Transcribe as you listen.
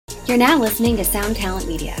You're now listening to Sound Talent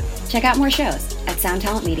Media. Check out more shows at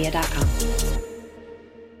soundtalentmedia.com.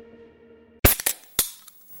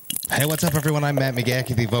 Hey, what's up, everyone? I'm Matt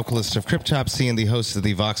McGachy, the vocalist of Cryptopsy and the host of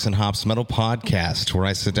the Vox and Hops Metal Podcast, where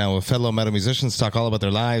I sit down with fellow metal musicians, talk all about their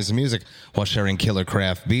lives and music while sharing killer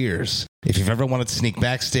craft beers. If you've ever wanted to sneak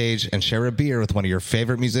backstage and share a beer with one of your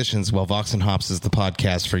favorite musicians, well, Vox and Hops is the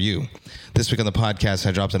podcast for you. This week on the podcast,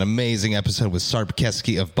 I dropped an amazing episode with Sarp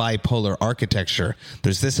Keski of Bipolar Architecture.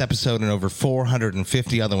 There's this episode and over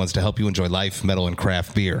 450 other ones to help you enjoy life, metal, and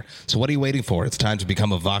craft beer. So what are you waiting for? It's time to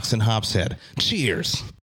become a Vox and Hops head. Cheers!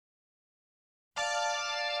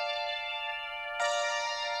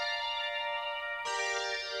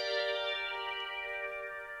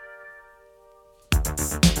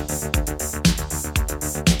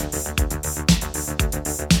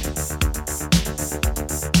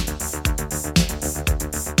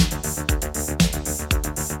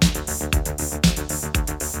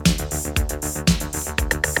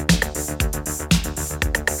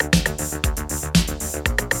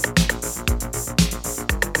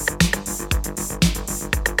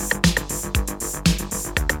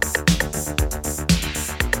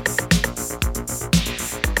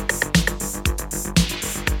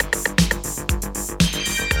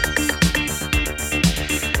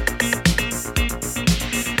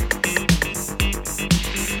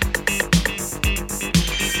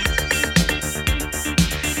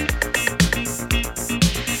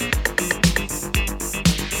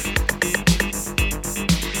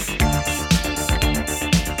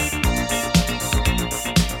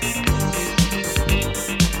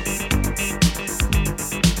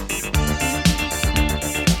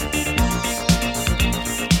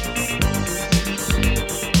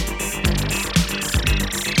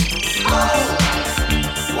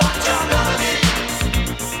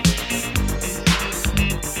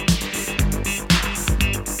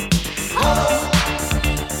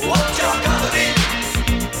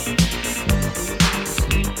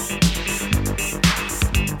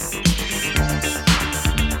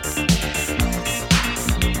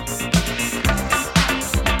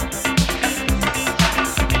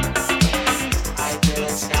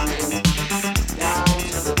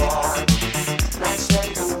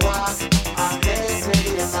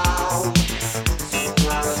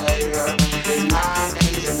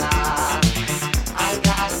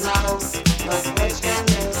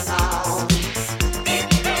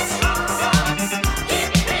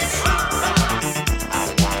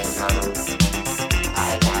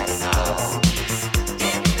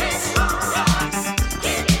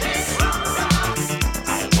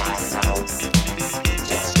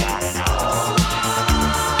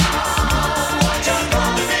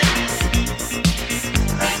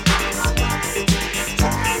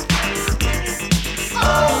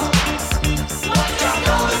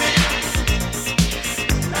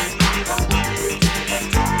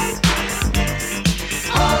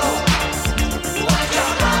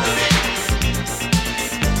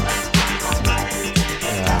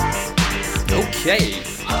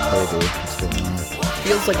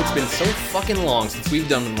 Feels like it's been so fucking long since we've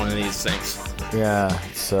done one of these things. Yeah,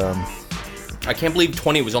 it's I can't believe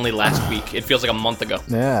 20 was only last week. It feels like a month ago.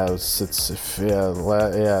 yeah, it's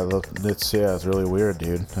really weird,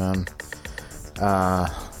 dude. You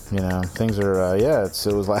know, things are it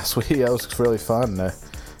was last week. It was really fun. It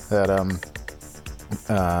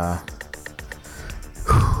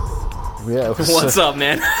was, What's up,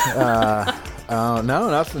 man? no,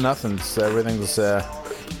 nothing. So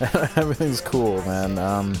everything's cool,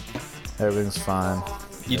 man. Everything's fine.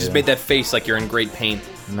 You just made that face like you're in great pain.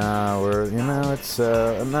 No, it's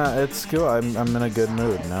cool. I'm in a good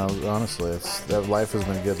mood now. Honestly, life has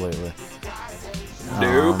been good lately.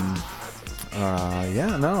 Nope.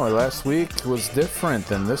 Last week was different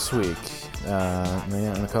than this week. In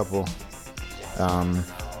a couple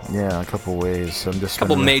ways. I'm just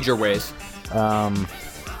major ways.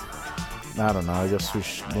 I don't know. I guess we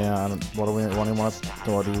should. Yeah. What do you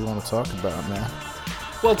want to talk about, man?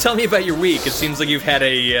 Well, tell me about your week. It seems like you've had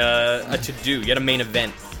a to-do. You had a main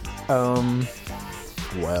event. Well.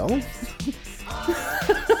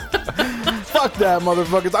 Fuck that,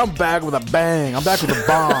 motherfuckers. I'm back with a bang. I'm back with a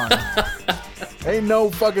bomb. Ain't no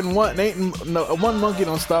fucking one monkey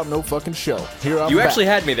don't stop no fucking show. Here I'm You back. actually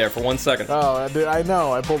had me there for 1 second. Oh, dude, I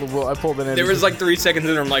know. I pulled it in. There was like 3 seconds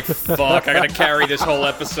in there. I'm like, fuck, I gotta carry this whole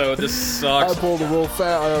episode. This sucks. I pulled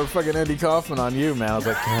the fucking Andy Kaufman on you, man. I was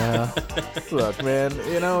like, yeah. Look, man,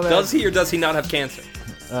 you know that. Does he or does he not have cancer?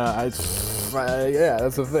 Yeah,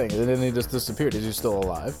 that's the thing. And then he just disappeared. Is he still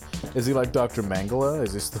alive? Is he like Dr. Mangala?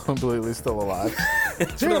 Is he still completely still alive?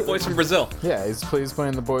 It's one of the boys from Brazil. Yeah, he's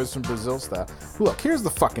playing the boys from Brazil style. Look, here's the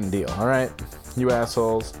fucking deal, all right? You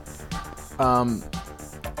assholes.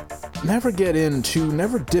 Never dip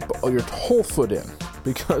your whole foot in,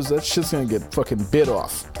 because that shit's gonna get fucking bit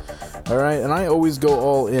off. All right? And I always go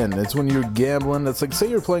all in. It's when you're gambling. It's like, say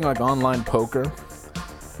you're playing like online poker,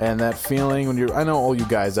 and that feeling when I know all you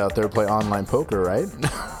guys out there play online poker, right?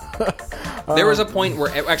 There was a point where,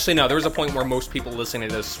 actually no, there was a point where most people listening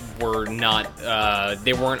to this were not,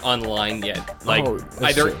 they weren't online yet. Like,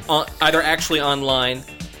 either actually online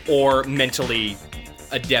or mentally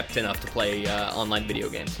adept enough to play online video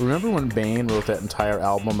games. Remember when Bane wrote that entire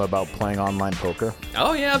album about playing online poker?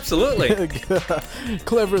 Oh yeah, absolutely.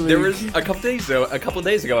 Cleverly. There was a couple days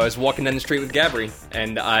ago, I was walking down the street with Gabri,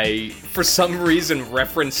 and I, for some reason,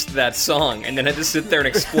 referenced that song, and then had to sit there and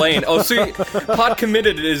explain. Oh, so pot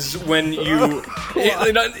committed is when you.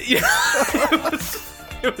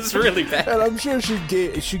 It was really bad. And I'm sure she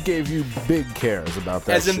gave you big cares about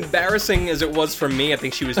that. As embarrassing as it was for me, I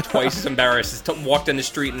think she was twice as embarrassed to walk down the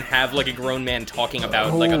street and have like a grown man talking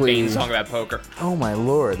about like a Bane song about poker. Oh my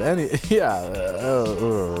lord! Your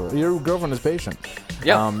girlfriend is patient.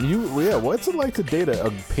 Yeah. What's it like to date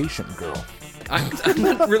a patient girl? I'm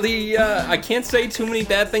not really. I can't say too many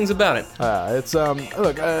bad things about it. It's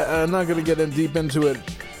Look, I'm not gonna get in deep into it,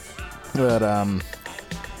 but I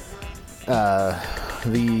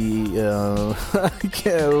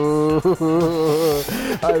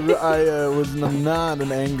was not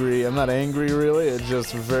angry. I'm not angry, really. It's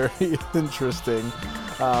just very interesting.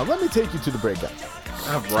 Let me take you to the breakout.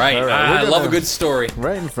 All right. I love a good story.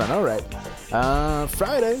 Right in front. All right.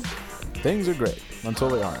 Friday, things are great until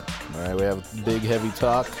they aren't. All right, we have a big, heavy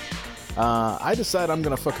talk. I decide I'm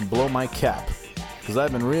going to fucking blow my cap. Because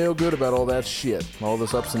I've been real good about all that shit. All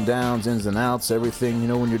this ups and downs, ins and outs, everything. You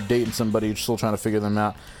know, when you're dating somebody, you're still trying to figure them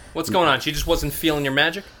out. What's going on? She just wasn't feeling your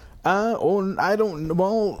magic? I don't...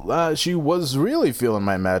 Well, she was really feeling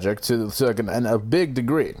my magic to a big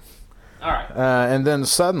degree. All right. And then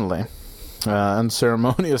suddenly,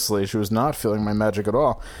 unceremoniously, she was not feeling my magic at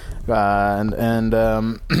all. And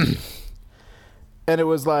it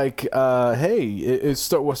was like, hey... It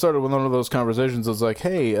started with one of those conversations. It was like,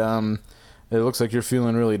 hey, it looks like you're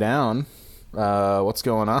feeling really down. What's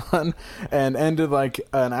going on? And ended like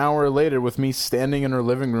an hour later with me standing in her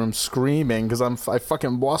living room screaming because I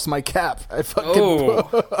fucking lost my cap. I fucking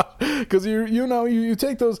because you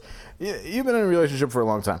take those. You've been in a relationship for a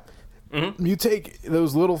long time. Mm-hmm. You take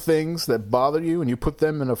those little things that bother you and you put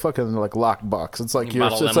them in a fucking like lockbox. It's like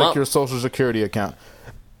your Social Security account.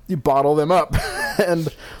 You bottle them up, and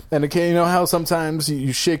okay, you know how sometimes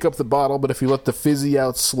you shake up the bottle, but if you let the fizzy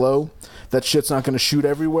out slow, that shit's not going to shoot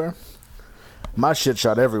everywhere. My shit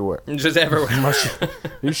shot everywhere. Just everywhere.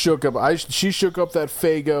 She shook up that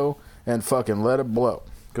Faygo and fucking let it blow.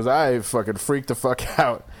 Because I fucking freaked the fuck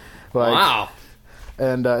out. Like, wow.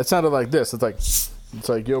 And it sounded like this. It's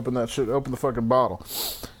like you open that shit, open the fucking bottle.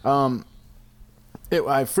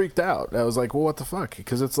 I freaked out. I was like, well, what the fuck?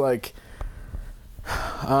 Because it's like,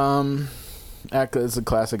 it's a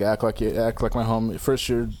classic act like my homie. First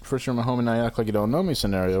year my homie and I act like you don't know me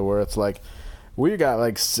scenario, where it's like, we got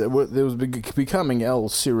like, it was becoming El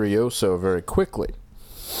Serioso very quickly.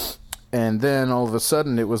 And then all of a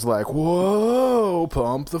sudden it was like, whoa,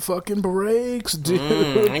 pump the fucking brakes,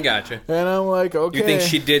 dude. I gotcha. And I'm like, okay. You think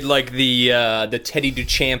she did like the Teddy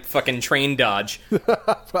Duchamp fucking train dodge?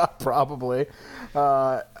 Probably.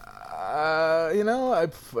 I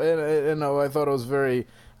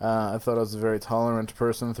thought I was a very tolerant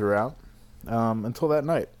person throughout. Until that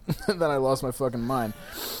night. Then I lost my fucking mind.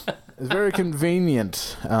 It's very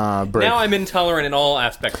convenient break. Now I'm intolerant in all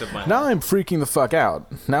aspects of my life. Now I'm freaking the fuck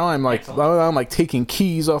out. Now I'm like, taking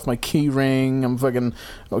keys off my key ring. I'm fucking,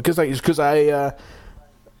 because it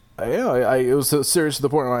was serious to the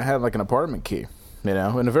point where I had like an apartment key, in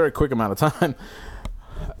a very quick amount of time.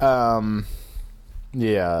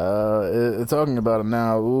 Talking about it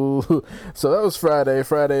now. Ooh. So that was Friday.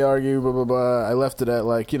 Friday argue, blah, blah, blah. I left it at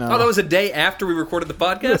like, Oh, that was a day after we recorded the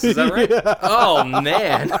podcast? Is that right? Yeah. Oh,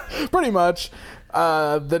 man. Pretty much.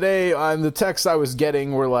 The day on the texts I was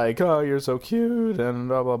getting were like, oh, you're so cute, and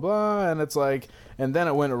blah, blah, blah. And it's like, and then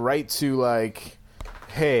it went right to like,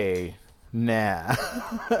 hey, nah.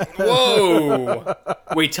 Whoa.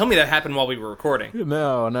 Wait, tell me that happened while we were recording.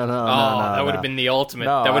 No. That would have been the ultimate.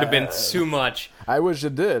 No, that would have been too much. I wish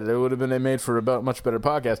it did. It would have been made for a much better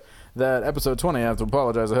podcast. That episode 20, I have to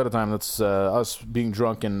apologize ahead of time. That's us being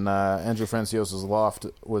drunk in Andrew Franciosa's loft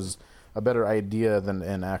was a better idea than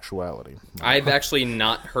in actuality. I've actually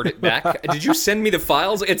not heard it back. Did you send me the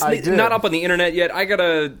files? It's I did. not up on the internet yet. I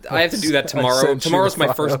have to do that tomorrow. Tomorrow's my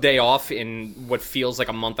file. first day off in what feels like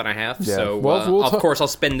a month and a half. Yeah. So, Well, of course, I'll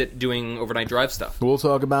spend it doing overnight drive stuff. We'll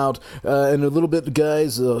talk about in a little bit,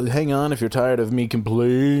 guys. Hang on, if you're tired of me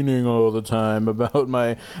complaining all the time about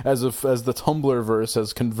my as the Tumblr verse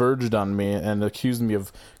has converged on me and accused me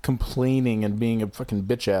of complaining and being a fucking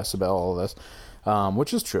bitch ass about all of this,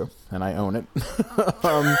 which is true, and I own it.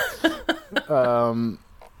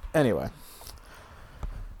 Anyway.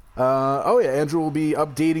 Andrew will be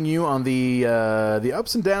updating you on the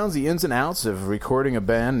ups and downs, the ins and outs of recording a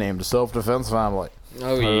band named Self Defense Family.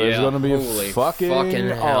 Oh yeah, it's gonna be holy fucking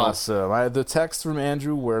hell. awesome. The texts from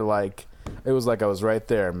Andrew were like, it was like I was right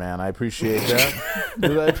there, man. I appreciate that.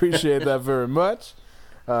 I appreciate that very much.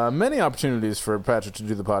 Many opportunities for Patrick to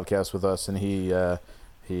do the podcast with us, and he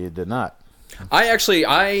did not.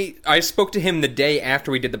 I spoke to him the day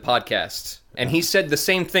after we did the podcast, and he said the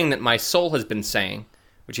same thing that my soul has been saying,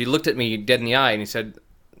 which he looked at me dead in the eye and he said,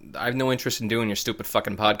 I have no interest in doing your stupid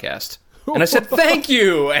fucking podcast. And I said, thank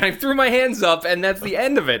you! And I threw my hands up, and that's the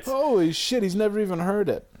end of it. Holy shit, he's never even heard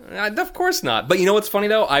it. Of course not. But you know what's funny,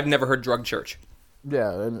 though? I've never heard Drug Church.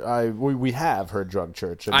 Yeah, we have heard Drug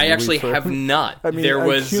Church. I actually have not. I mean, there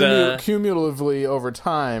was cumulatively over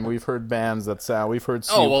time, we've heard bands that sound. We've heard.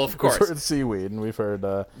 Of course. We've heard Seaweed, and we've heard.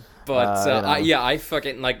 I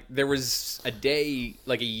fucking like. There was a day,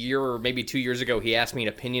 like a year or maybe 2 years ago, he asked me an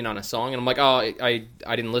opinion on a song, and I'm like, oh, I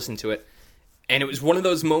didn't listen to it. And it was one of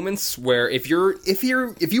those moments where if you were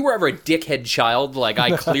ever a dickhead child, like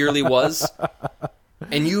I clearly was.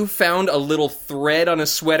 And you found a little thread on a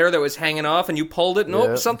sweater that was hanging off, and you pulled it,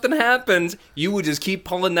 and something happened. You would just keep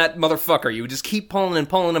pulling that motherfucker. You would just keep pulling and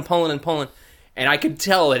pulling and pulling and pulling. And I could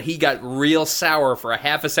tell that he got real sour for a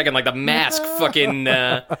half a second, like the mask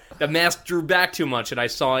the mask drew back too much, and I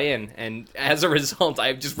saw in. And as a result,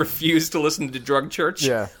 I just refused to listen to Drug Church.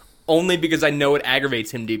 Yeah. Only because I know it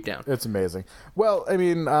aggravates him deep down. It's amazing. Well, I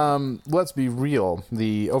mean, let's be real.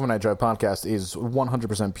 The Overnight Drive podcast is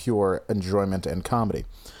 100% pure enjoyment and comedy.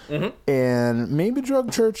 Mm-hmm. And maybe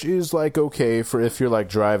Drug Church is, like, okay for if you're, like,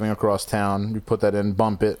 driving across town. You put that in,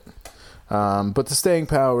 bump it. But the staying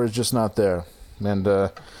power is just not there.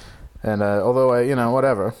 And although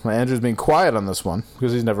whatever, Andrew's being quiet on this one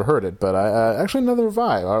because he's never heard it, but actually neither have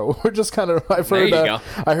I. We're just kind of. I've heard.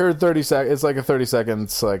 I heard 30 seconds. It's like a 30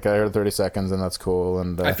 seconds. Like I heard 30 seconds, and that's cool.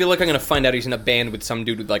 And I feel like I'm gonna find out he's in a band with some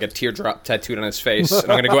dude with like a teardrop tattooed on his face,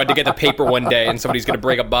 and I'm gonna go out to get the paper one day, and somebody's gonna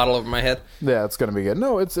break a bottle over my head. Yeah, it's gonna be good.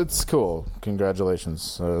 No, it's cool.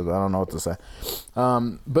 Congratulations. I don't know what to say.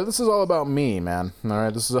 But this is all about me, man. All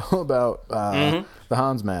right, this is all about the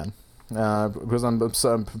Hans man. Because I'm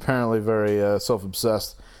apparently very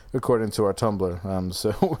self-obsessed, according to our Tumblr.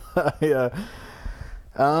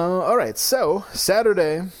 All right, so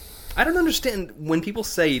Saturday. I don't understand when people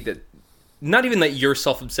say that. Not even that you're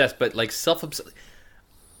self-obsessed, but like self-obsessed.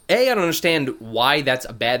 A, I don't understand why that's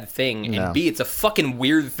a bad thing, and B, it's a fucking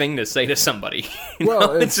weird thing to say to somebody.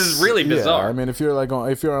 It's just really bizarre. Yeah, I mean, if you're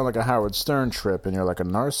on like a Howard Stern trip and you're like a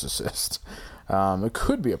narcissist, it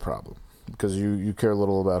could be a problem. Because you care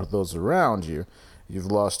little about those around you. You've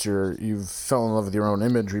fell in love with your own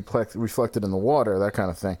image reflected in the water, that kind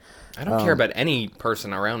of thing. I don't care about any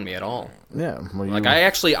person around me at all. Yeah. Well,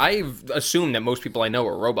 I've assumed that most people I know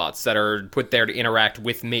are robots that are put there to interact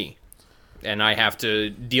with me. And I have to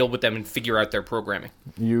deal with them and figure out their programming.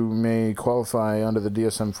 You may qualify under the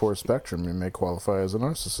DSM-4 spectrum. You may qualify as a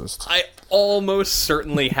narcissist. I almost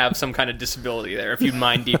certainly have some kind of disability there, if you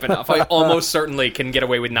mind deep enough. I almost certainly can get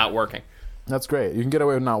away with not working. That's great. You can get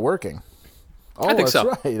away with not working. Oh, I think that's so.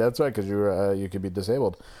 Right. That's right, because you could be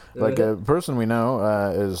disabled. Like a person we know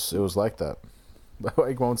it was like that.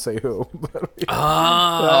 I won't say who.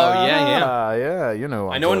 Yeah, you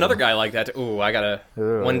know. I know another guy like that. Ooh, I gotta.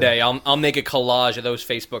 One day, I'll make a collage of those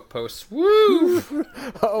Facebook posts. Woo!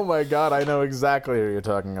 Oh my god, I know exactly who you're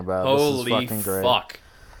talking about. Holy this is fucking great. Fuck!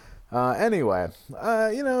 Anyway,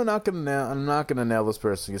 I'm not gonna nail this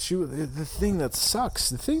person. The thing that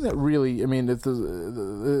sucks, the thing that really, I mean, the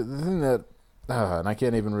thing that, and I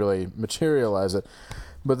can't even really materialize it.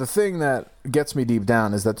 But the thing that gets me deep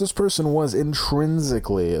down is that this person was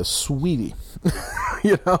intrinsically a sweetie,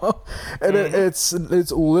 you know, and it's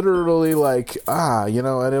literally like I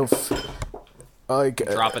don't like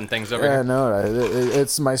dropping things over here. Yeah, no,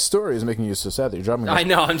 it's my story is making you so sad that you're dropping. I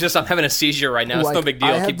know. I'm having a seisiure right now. It's no big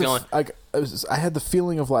deal. Keep going. I had the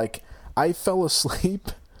feeling of like I fell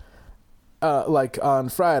asleep, like on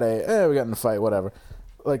Friday. We got in a fight, whatever.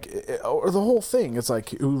 Like, or the whole thing, it's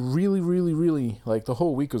like, it really, really, really, like, the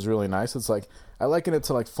whole week was really nice. It's like, I liken it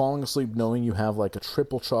to like falling asleep knowing you have like a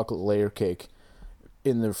triple chocolate layer cake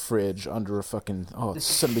in the fridge under a fucking, oh,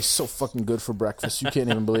 it's gonna be so fucking good for breakfast. You can't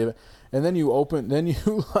even believe it. And then you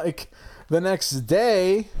like the next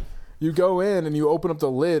day you go in and you open up the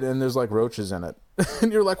lid and there's like roaches in it.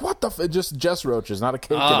 And you're like, what the just roaches, not a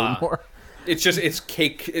cake anymore. It's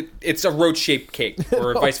cake. It's a roach-shaped cake,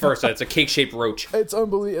 or vice versa. It's a cake-shaped roach. It's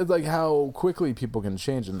unbelievable, like how quickly people can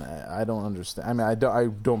change, and I don't understand. I mean, I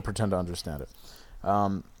don't pretend to understand it.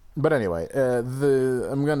 But anyway,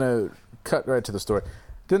 I'm gonna cut right to the story.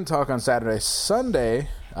 Didn't talk on Saturday. Sunday,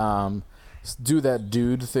 do that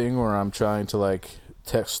dude thing where I'm trying to like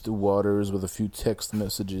text Waters with a few text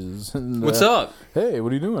messages. And, what's up? Hey,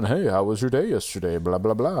 what are you doing? Hey, how was your day yesterday? Blah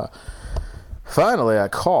blah blah. Finally, I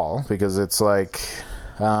call because it's like,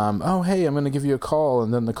 oh, hey, I'm going to give you a call,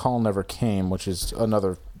 and then the call never came, which is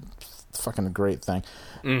another fucking great thing.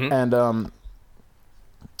 Mm-hmm. And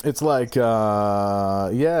it's like,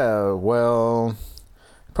 yeah, well,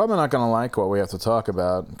 probably not going to like what we have to talk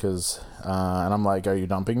about, because, and I'm like, are you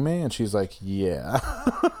dumping me? And she's like, yeah.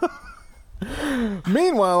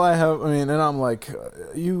 Meanwhile, and I'm like,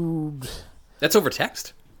 you... That's over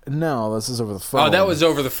text? No, this is over the phone. Oh, that was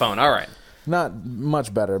over the phone. All right. Not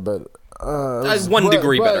much better, but... one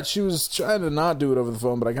degree better. She was trying to not do it over the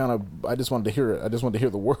phone, but I just wanted to hear it. I just wanted to hear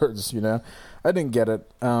the words, you know? I didn't get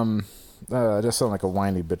it. I just sound like a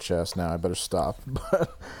whiny bitch ass now. I better stop.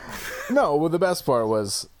 But no, well, the best part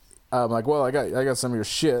was, I'm like, well, I got some of your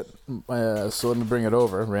shit, so let me bring it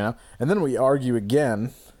over, you know? And then we argue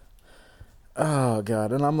again. Oh,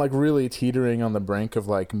 God. And I'm, like, really teetering on the brink of,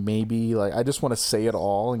 like, maybe, like, I just want to say it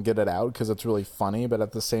all and get it out because it's really funny. But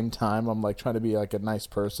at the same time, I'm, like, trying to be, like, a nice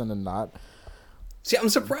person and not. See, I'm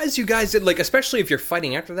surprised you guys did, like, especially if you're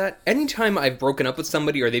fighting after that. Anytime I've broken up with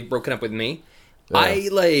somebody or they've broken up with me, yeah.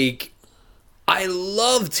 I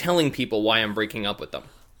love telling people why I'm breaking up with them.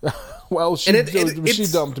 Well, she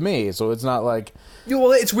dumped me, so it's not like...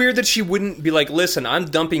 Well, it's weird that she wouldn't be like, listen, I'm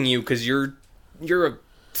dumping you because you're a...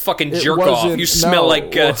 fucking jerk off. You smell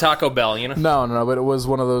like Taco Bell, you know? No, but it was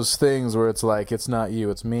one of those things where it's like, it's not you,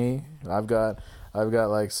 it's me. I've got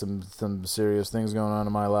like some serious things going on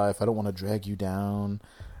in my life. I don't want to drag you down.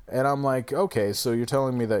 And I'm like, okay, so you're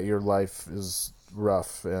telling me that your life is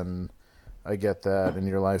rough, and I get that, and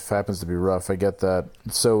your life happens to be rough. I get that.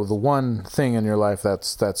 So the one thing in your life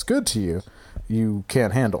that's good to you, you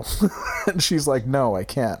can't handle. And she's like, no, I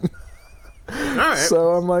can't. All right.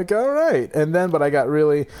 So I'm like, all right. And then, but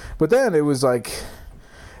then it was like,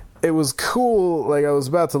 it was cool. Like, I was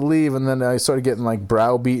about to leave, and then I started getting, like,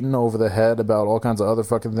 browbeaten over the head about all kinds of other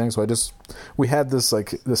fucking things. So we had this,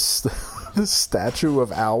 like, this statue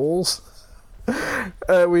of owls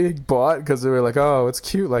we bought because they were like, oh, it's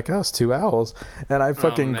cute like us, two owls. And I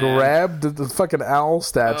fucking grabbed the fucking owl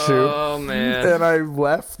statue. Oh, man. And I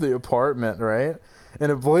left the apartment, right?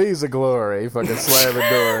 In a blaze of glory, fucking slam the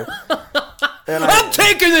door. And I'm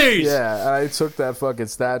taking these! Yeah, and I took that fucking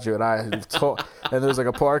statue, and and there's like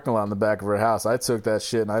a parking lot in the back of her house. I took that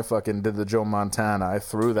shit, and I fucking did the Joe Montana. I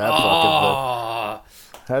threw that fucking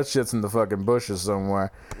thing. That shit's in the fucking bushes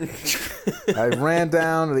somewhere. I ran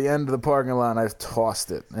down to the end of the parking lot, and I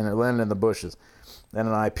tossed it, and it landed in the bushes. And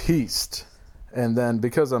then I pieced. And then,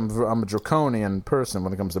 because I'm a draconian person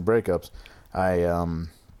when it comes to breakups, I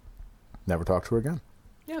never talked to her again.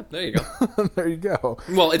 Yeah, there you go. There you go.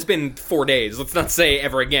 Well, it's been 4 days. Let's not say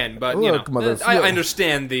ever again, but look, you know, I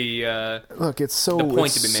understand the look. It's so the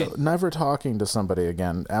point to be made. Never talking to somebody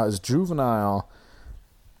again, as juvenile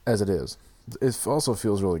as it is, it also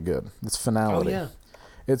feels really good. It's finality. Oh yeah.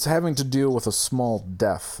 It's having to deal with a small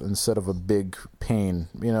death instead of a big pain,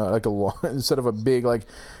 you know, like instead of a big, like,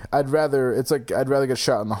 I'd rather get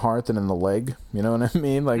shot in the heart than in the leg, you know what I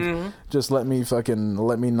mean? Like, just let me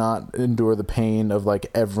not endure the pain of,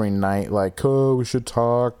 like, every night, like, oh, we should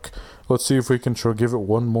talk, let's see if we can give it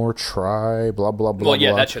one more try, blah, blah, blah, well, yeah,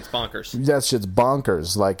 blah. that shit's bonkers. That shit's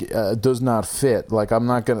bonkers. Like, it does not fit. Like, I'm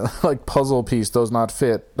not gonna, like, puzzle piece does not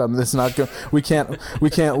fit. It's not gonna, we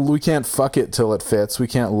can't fuck it till it fits. We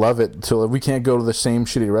can't love it till we can't go to the same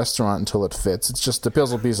shitty restaurant until it fits. It's just the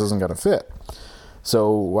puzzle piece isn't gonna fit.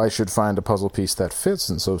 So I should find a puzzle piece that fits,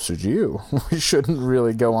 and so should you. We shouldn't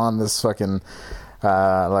really go on this fucking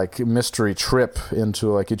like mystery trip into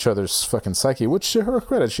like each other's fucking psyche, which to her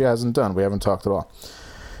credit she hasn't done. We haven't talked at all.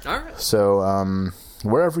 All right. So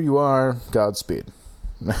wherever you are, Godspeed.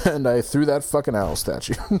 And I threw that fucking owl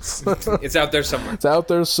statue. It's out there somewhere. It's out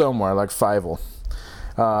there somewhere, like Fievel.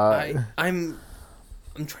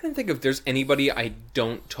 I'm trying to think if there's anybody I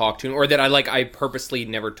don't talk to, or that I purposely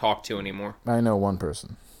never talk to anymore. I know one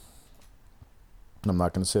person. I'm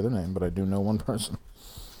not going to say their name, but I do know one person.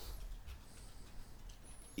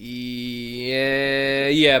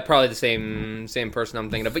 Yeah, probably the same person I'm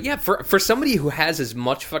thinking of. But yeah, for somebody who has as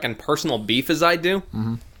much fucking personal beef as I do,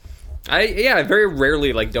 I very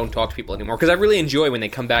rarely like don't talk to people anymore because I really enjoy when they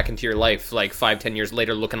come back into your life like 5-10 years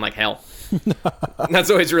later looking like hell. That's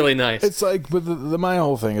always really nice. It's like, but my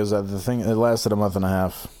whole thing is that it lasted a month and a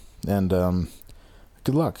half, and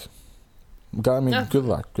good luck. Good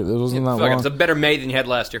luck. It wasn't that long. It's a better May than you had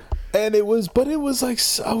last year. And it was like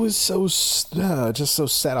I was so just so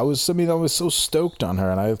sad. I was so stoked on her,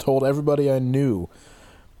 and I told everybody I knew,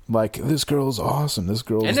 like, this girl's awesome. This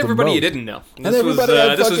girl's and everybody you didn't know. This was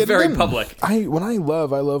very public. When I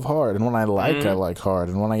love hard, and when I like hard,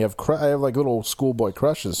 and when I have like little schoolboy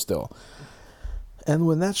crushes still. And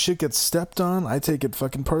when that shit gets stepped on, I take it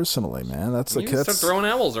fucking personally, man. That's like start throwing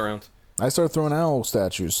owls around. I start throwing owl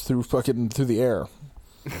statues through the air,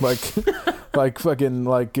 like like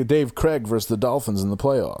Dave Craig versus the Dolphins in the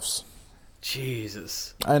playoffs.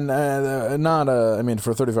 Jesus. And for a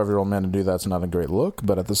 35-year-old man to do that's not a great look,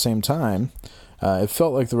 but at the same time, it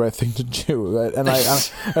felt like the right thing to do. And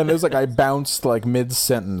and it was like I bounced like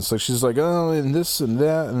mid-sentence. Like she's like, oh, and this and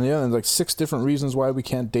that and the other, and like 6 different reasons why we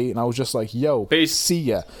can't date. And I was just like, yo, peace. See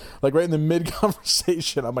ya. Like right in the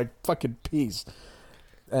mid-conversation, I'm like, fucking peace.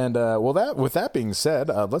 And with that being said,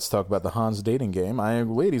 let's talk about the Hans dating game.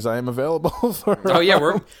 Ladies, I am available for. Oh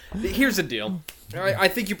yeah, here's the deal. I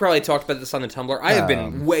think you probably talked about this on the Tumblr. I have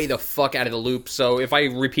been way the fuck out of the loop, so if I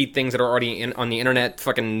repeat things that are already on the internet,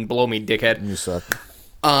 fucking blow me, dickhead. You suck.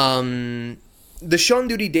 The Sean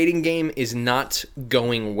Duty dating game is not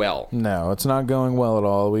going well. No, it's not going well at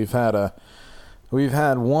all. We've had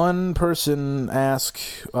one person ask,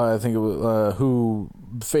 I think it was, who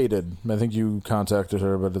faded. I think you contacted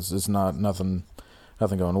her, but it's nothing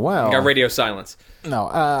going well. You got radio silence. No,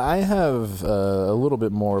 I have a little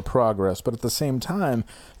bit more progress, but at the same time,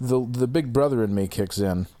 the big brother in me kicks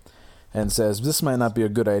in and says, this might not be a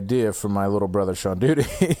good idea for my little brother Sean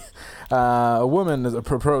Duty. A woman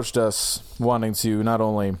approached us wanting to not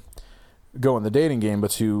only go in the dating game,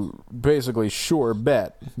 but to basically sure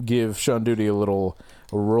bet give Sean Duty a roll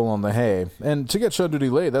on the hay. And to get Sean Duty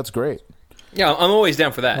laid, that's great. Yeah, I'm always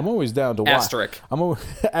down for that. I'm always down to watch.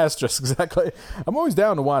 Asterisk, exactly. I'm always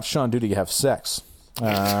down to watch Sean Duty have sex.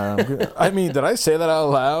 I mean, did I say that out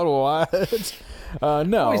loud? What? No.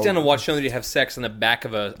 I'm always down to watch Sean Duty have sex in the back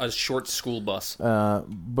of a short school bus.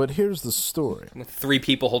 But here's the story. With 3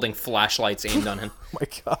 people holding flashlights aimed on him. Oh my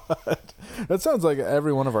God. That sounds like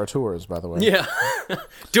every one of our tours, by the way. Yeah.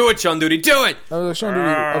 Do it, Sean Duty, do it! I was like, Sean Duty,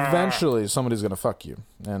 eventually somebody's going to fuck you,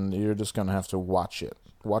 and you're just going to have to watch it.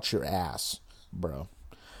 Watch your ass, bro.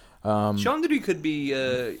 Sean Duty could be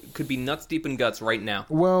nuts deep in guts right now.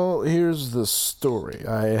 Well, here's the story.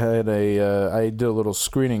 I did a little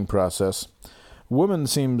screening process. The woman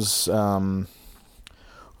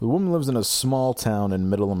lives in a small town in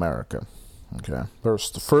Middle America. Okay,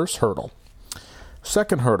 there's the first hurdle.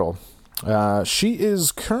 Second hurdle, she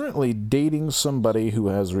is currently dating somebody who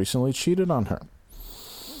has recently cheated on her.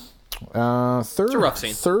 It's a rough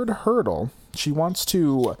scene. Third hurdle, she wants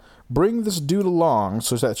to bring this dude along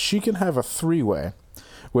so that she can have a 3-way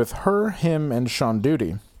with her, him, and Sean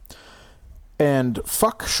Duty. And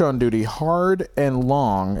fuck Sean Duty hard and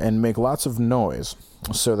long and make lots of noise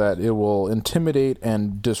so that it will intimidate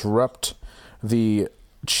and disrupt the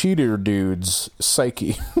cheater dude's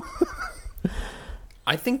psyche.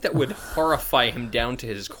 I think that would horrify him down to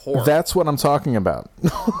his core. That's what I'm talking about.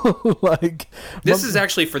 This is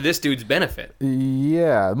actually for this dude's benefit.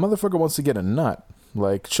 Yeah, motherfucker wants to get a nut.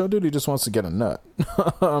 Like, Sean Duty just wants to get a nut.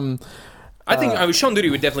 I think Sean Duty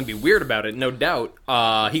would definitely be weird about it, no doubt.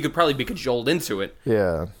 He could probably be cajoled into it.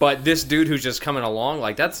 Yeah. But this dude who's just coming along,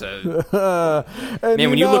 like, that's a... man,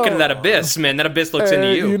 when you look into that abyss, man, that abyss looks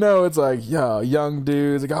into you. You know, it's like, young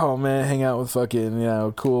dudes, like, oh, man, hang out with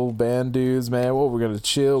fucking, cool band dudes, man. Well, we're going to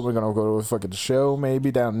chill. We're going to go to a fucking show,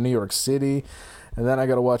 maybe, down in New York City. And then I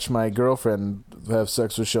got to watch my girlfriend have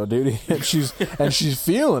sex with Sean Duty, and she's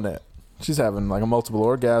feeling it. She's having like multiple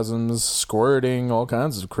orgasms, squirting, all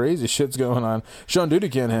kinds of crazy shit's going on. Sean Duty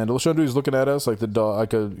can't handle. Sean Duty's looking at us like the dog,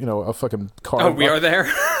 like a fucking car. Oh, we are there.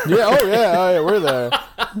 Yeah. Oh yeah, we're there.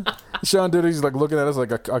 Sean Duty's like looking at us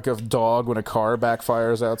like a dog when a car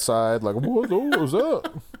backfires outside. Like, what was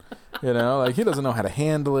up? Like he doesn't know how to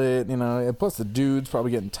handle it. And plus the dude's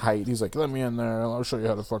probably getting tight. He's like, let me in there. I'll show you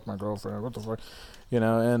how to fuck my girlfriend. What the fuck,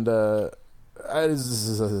 and. I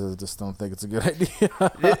just don't think it's a good idea.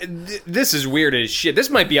 This is weird as shit.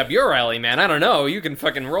 This might be up your alley, man. I don't know. You can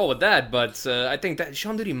fucking roll with that, but I think that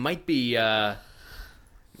Sean Duty might be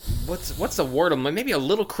what's the word? Maybe a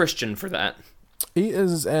little Christian for that. He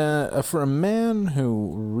is for a man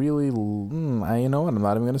who really, you know what? I'm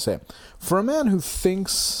not even gonna say it. For a man who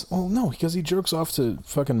thinks, well, no, because he jerks off to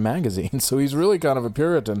fucking magazines, so he's really kind of a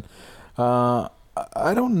Puritan.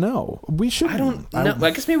 I don't know. We should. I don't know.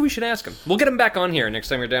 I guess maybe we should ask him. We'll get him back on here next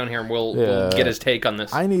time you're down here, and we'll get his take on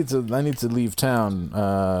this. I need to leave town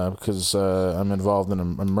because I'm involved in a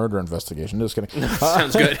murder investigation. Just kidding.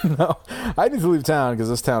 Sounds good. No, I need to leave town because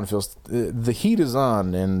this town feels the heat is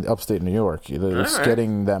on in upstate New York. It's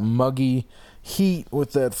getting that muggy heat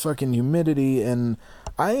with that fucking humidity, and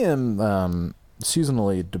I am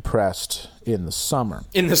seasonally depressed in the summer.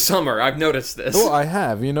 In the summer, I've noticed this. Well, I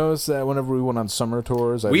have. You notice that whenever we went on summer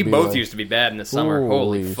tours, we both used to be bad in the summer.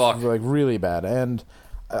 Holy fuck. Like, really bad. And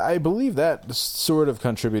I believe that sort of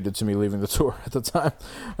contributed to me leaving the tour at the time,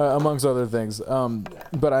 amongst other things.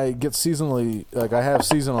 But I get I have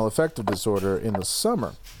seasonal affective disorder in the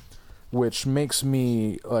summer, which makes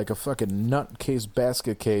me like a fucking nutcase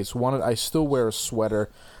basket case. I still wear a sweater.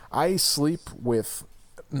 I sleep with...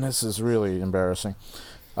 This is really embarrassing.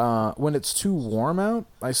 When it's too warm out,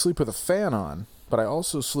 I sleep with a fan on, but I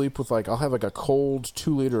also sleep with I'll have a cold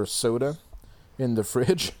 2-liter soda in the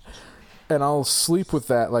fridge, and I'll sleep with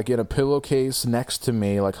that in a pillowcase next to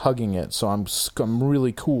me, hugging it, so I'm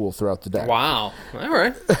really cool throughout the day. Wow. All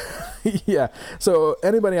right. Yeah. So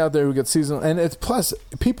anybody out there who gets seasonal, and it's plus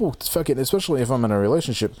people fucking, especially if I'm in a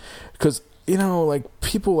relationship, because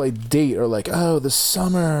people I date are like, oh, the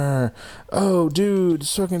summer. Oh, dude,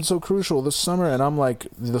 it's fucking so crucial, the summer. And I'm like,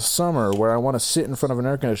 the summer where I want to sit in front of an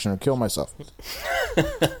air conditioner and kill myself.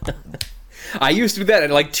 I used to do that.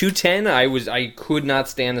 At 210, I could not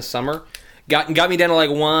stand the summer. Got me down to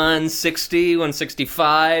 160,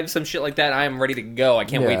 165, some shit like that. I am ready to go. I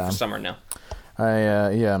can't wait for summer now.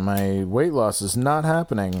 My weight loss is not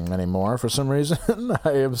happening anymore for some reason.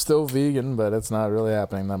 I am still vegan, but it's not really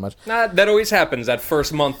happening that much. That always happens that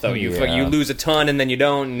first month, though. You lose a ton, and then you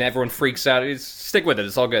don't, and everyone freaks out. Stick with it.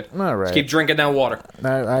 It's all good. All right. Just keep drinking that water.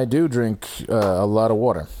 I do drink a lot of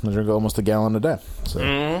water. I drink almost a gallon a day. So.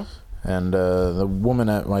 Mm-hmm. And the woman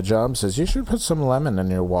at my job says, you should put some lemon in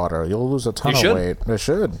your water. You'll lose a ton of weight. I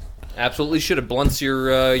should. Absolutely should. It blunts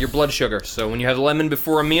your blood sugar. So when you have lemon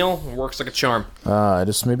before a meal, it works like a charm.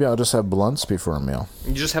 Maybe I'll just have blunts before a meal.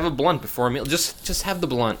 You just have a blunt before a meal. Just have the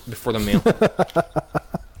blunt before the meal.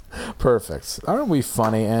 Perfect. Aren't we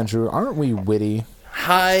funny, Andrew? Aren't we witty?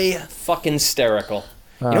 High fucking hysterical.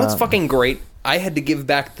 You know what's fucking great? I had to give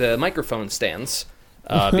back the microphone stands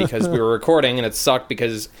because we were recording, and it sucked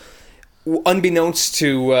because, unbeknownst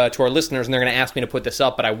to our listeners, and they're going to ask me to put this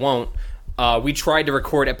up, but I won't. We tried to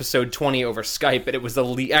record episode 20 over Skype, but it was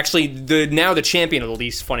the champion of the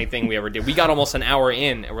least funny thing we ever did. We got almost an hour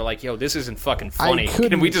in, and we're like, yo, this isn't fucking funny.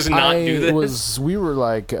 Can we just not do this? We were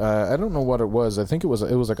I don't know what it was. I think it was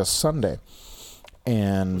like a Sunday.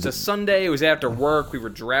 And it was a Sunday. It was after work. We were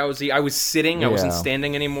drowsy. I was sitting. I wasn't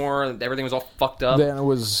standing anymore. Everything was all fucked up. Then it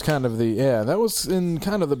was kind of that was in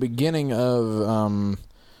kind of the beginning of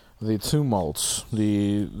the tumults,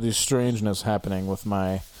 the strangeness happening with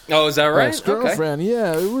my... Oh, is that right? Ex-girlfriend, okay.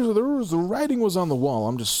 Yeah. The writing was on the wall.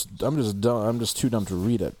 I'm just dumb. I'm just too dumb to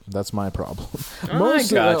read it. That's my problem. A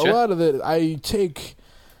lot of it I take,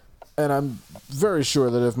 and I'm very sure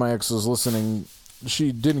that if my ex is listening,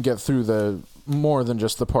 she didn't get through more than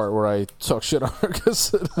just the part where I talk shit on her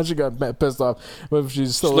because she got pissed off. But if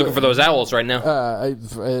she's still looking for those owls right now.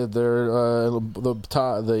 They're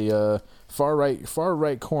the far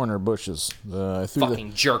right corner bushes. I threw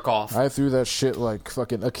fucking jerk off. I threw that shit like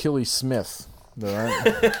fucking Achilles Smith. Right?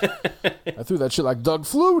 I threw that shit like Doug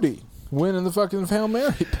Flutie winning the fucking Hail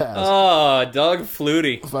Mary pass. Oh, Doug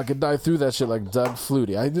Flutie. Fucking I threw that shit like Doug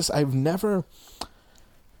Flutie. I've never.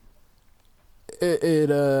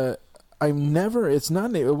 It's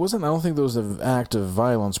not. It wasn't. I don't think there was an act of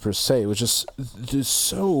violence per se. It was just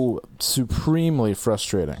so supremely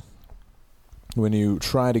frustrating. When you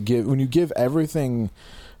give everything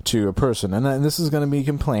to a person, and this is going to be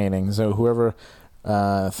complaining, so whoever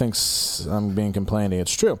thinks I'm being complaining,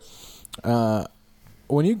 it's true.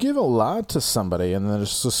 When you give a lot to somebody, and then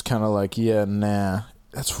it's just kind of like, yeah, nah,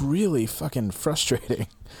 that's really fucking frustrating.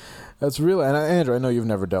 That's really, and Andrew, I know you've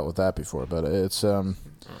never dealt with that before, but it's right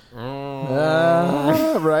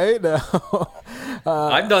now.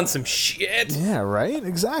 I've done some shit. Yeah, right,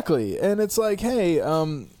 exactly, and it's like, hey,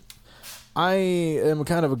 I am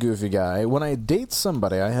kind of a goofy guy. When I date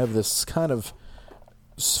somebody, I have this kind of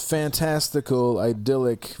fantastical,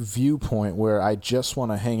 idyllic viewpoint where I just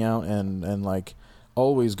want to hang out and like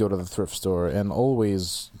always go to the thrift store and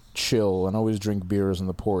always chill and always drink beers on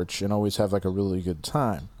the porch and always have like a really good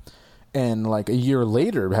time. and like a year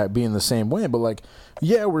later being the same way. But like,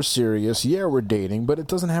 yeah, we're serious, yeah, we're dating, but it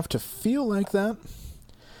doesn't have to feel like that.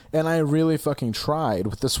 And I really fucking tried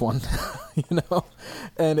with this one, you know?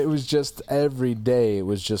 And it was just every day, it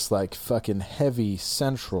was just like fucking heavy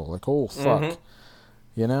central. Like, oh, fuck.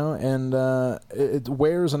 You know? And it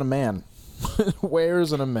wears on a man. It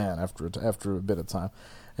wears on a man after a bit of time.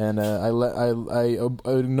 And I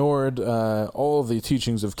ignored all the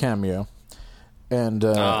teachings of Cameo. And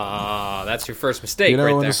that's your first mistake, you know,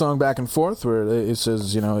 right in there. the song Back and Forth, where it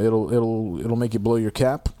says, you know, it'll make you blow your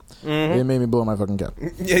cap. It made me blow my fucking cap.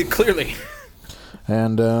 Yeah, clearly.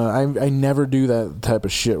 And I never do that type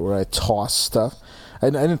of shit where I toss stuff.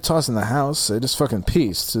 I didn't toss in the house. I just fucking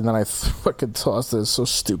pieced, and then I fucking tossed it. It's so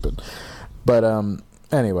stupid. But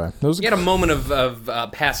anyway, you had a moment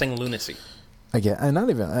of passing lunacy. I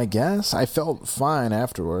guess I felt fine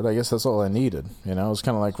afterward. I guess that's all I needed. You know, it was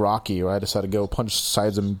kind of like Rocky, where I just had to go punch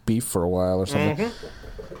sides of beef for a while or something.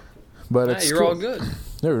 But it's you're cool. all good.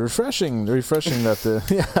 They're refreshing that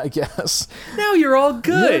the I guess. Now you're all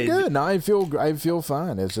good. Yeah, good. Now I feel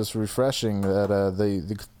fine. It's just refreshing that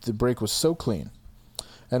the break was so clean,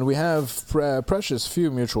 and we have precious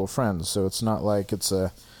few mutual friends, so it's not like it's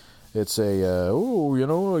a oh, you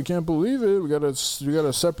know, I can't believe it. We gotta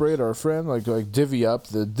separate our friend, like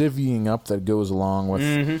divvying up that goes along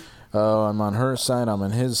with. Oh, I'm on her side, I'm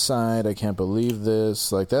on his side, I can't believe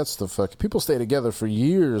this. Like, that's the fuck. People stay together for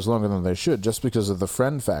years longer than they should just because of the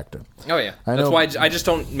friend factor. Oh, yeah. That's why I just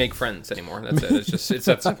don't make friends anymore. That's it. It's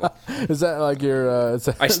that simple. Is that like your...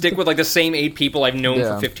 I stick with, like, the same 8 people I've known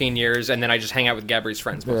for 15 years, and then I just hang out with Gabri's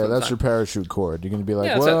friends most of the that's time. your parachute cord. You're going to be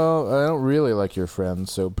like, I don't really like your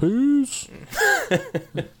friends, so peace.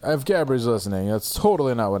 If Gabri's listening, that's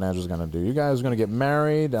totally not what Andrew's going to do. You guys are going to get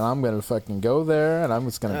married, and I'm going to fucking go there, and I'm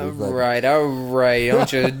just going to be... All right.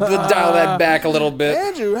 Don't you dial that back a little bit.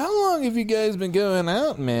 Andrew, how long have you guys been going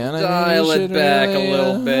out, man? Dial it back a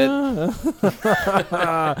little bit.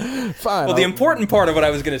 Fine. Well, the important part of what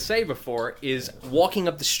I was going to say before is walking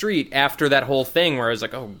up the street after that whole thing where I was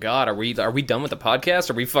like, oh, God, are we done with the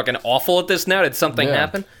podcast? Are we fucking awful at this now? Did something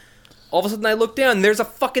happen? All of a sudden I look down and there's a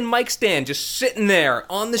fucking mic stand just sitting there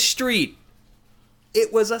on the street.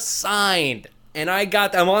 It was a sign. And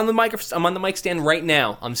I'm on the mic stand right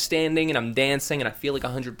now. I'm standing and I'm dancing and I feel like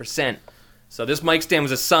 100%. So this mic stand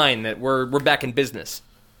was a sign that we're back in business.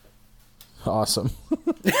 Awesome.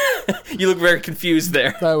 You look very confused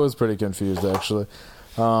there. I was pretty confused, actually.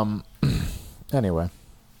 Anyway.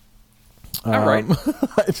 All right.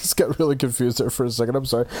 I just got really confused there for a second. I'm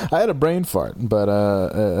sorry. I had a brain fart, but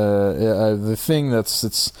the thing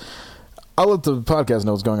I'll let the podcast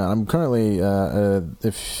know what's going on. I'm currently in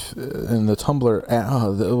the Tumblr.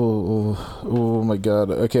 Oh my god.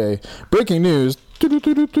 Okay. Breaking news.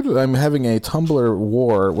 I'm having a Tumblr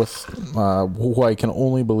war with who I can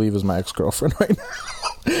only believe is my ex-girlfriend right now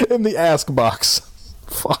in the ask box.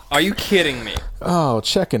 Fuck. Are you kidding me? Oh,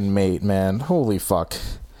 check and mate, man. Holy fuck.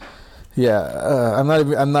 Yeah, I'm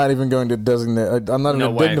not even going to designate. I'm not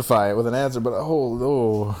going to identify it with an answer. But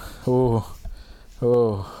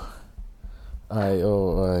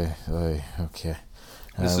okay.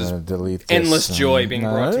 This is delete this. Endless joy being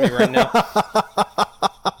brought to me right now.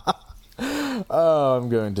 Oh, I'm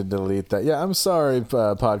going to delete that. Yeah, I'm sorry,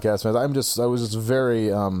 podcast fans. I was just very.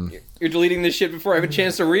 You're deleting this shit before I have a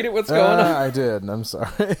chance to read it? What's going on? I did. I'm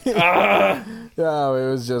sorry. Yeah, it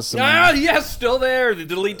was just. Yes, still there. The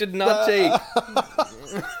delete did not take.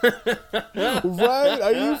 Right?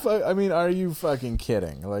 Are you fucking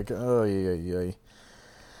kidding? Like, oh yeah.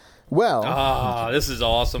 Well, this is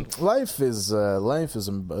awesome. Life is a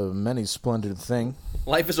many splendid thing.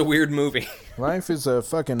 Life is a weird movie. Life is a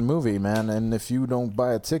fucking movie, man. And if you don't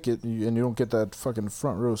buy a ticket and you don't get that fucking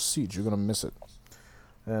front row seat, you're gonna miss it.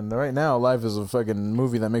 And right now, life is a fucking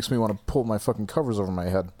movie that makes me want to pull my fucking covers over my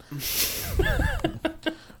head.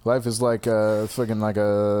 Life is like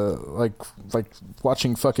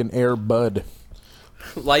watching fucking Air Bud.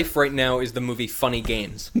 Life right now is the movie Funny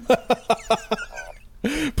Games.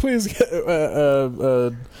 Please,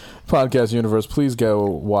 podcast universe, please go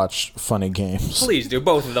watch Funny Games. Please do,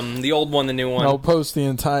 both of them, the old one, the new one. I'll post the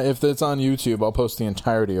entire. If it's on YouTube, I'll post the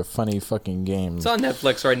entirety of Funny fucking Games. It's on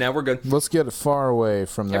Netflix right now. We're good. Let's get far away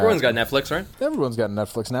from that. Everyone's got Netflix, right? Everyone's got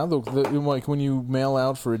Netflix now. Like when you mail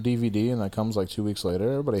out for a DVD and that comes like 2 weeks later,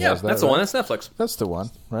 everybody has that. That's the one. That's Netflix. That's the one,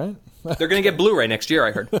 right? They're gonna get Blu-ray next year, I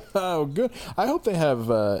heard. Oh, good. I hope they have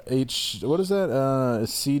what is that?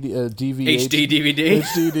 CD, DVD. HD DVD.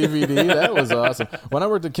 HD DVD. That was awesome. When I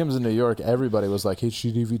worked at Kim's in New York, everybody was like,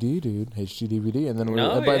 HD DVD, dude, HD DVD. And then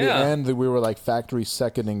by the end, we were like factory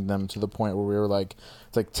seconding them to the point where we were like,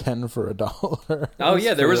 it's like 10 for $1. Oh,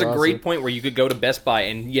 yeah, there was a great point where you could go to Best Buy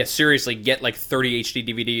and, seriously, get like 30 HD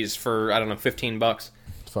DVDs for, I don't know, $15.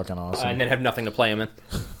 Fucking awesome. And then have nothing to play them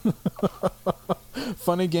in.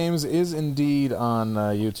 Funny Games is indeed on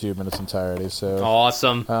YouTube in its entirety. So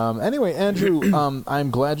awesome. Anyway, Andrew,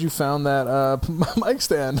 I'm glad you found that mic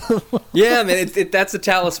stand. Yeah, man, that's a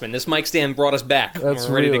talisman. This mic stand brought us back. We're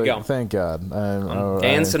ready to go. Thank God. I'm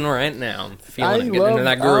dancing right now. I'm feeling it, getting into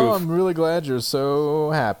that groove. I'm really glad you're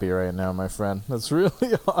so happy right now, my friend. That's really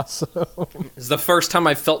awesome. It's the first time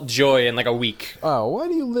I felt joy in like a week. Oh, why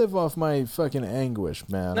do you live off my fucking anguish,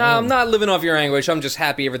 man? No, I'm not living off your anguish. I'm just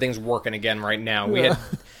happy everything's working again right now. We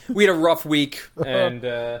had a rough week, and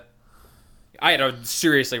I had a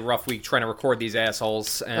seriously rough week trying to record these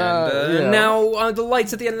assholes, and now the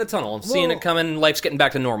light's at the end of the tunnel. I'm seeing it coming. Life's getting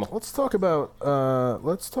back to normal. Let's talk about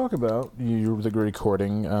you the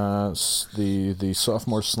recording the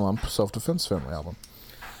Sophomore Slump Self-Defense Family album.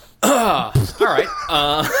 All right.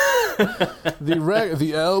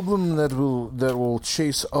 The album that will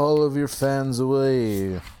chase all of your fans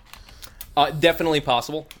away. Definitely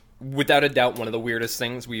possible. Without a doubt, one of the weirdest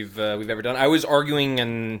things we've ever done. I was arguing,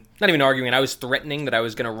 and not even arguing, I was threatening that I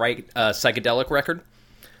was going to write a psychedelic record,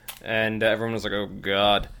 and everyone was like, "Oh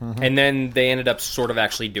God!" Mm-hmm. And then they ended up sort of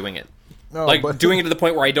actually doing it, doing it to the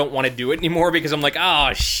point where I don't want to do it anymore because I'm like,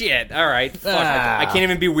 "Oh shit! All right, fuck, I can't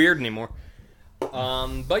even be weird anymore."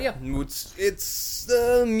 But yeah, it's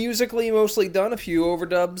musically mostly done. A few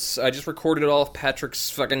overdubs. I just recorded all of Patrick's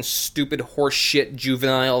fucking stupid horseshit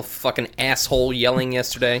juvenile fucking asshole yelling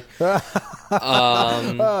yesterday.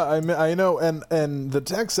 I know, and the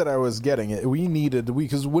text that I was getting,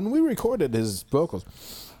 because when we recorded his vocals,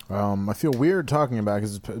 I feel weird talking about it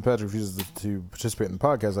because Patrick refuses to participate in the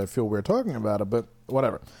podcast. I feel weird talking about it, but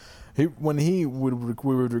whatever. When we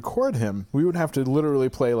would record him, we would have to literally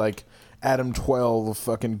play like Adam 12,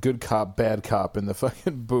 fucking good cop, bad cop in the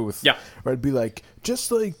fucking booth. Yeah. Or I'd be like,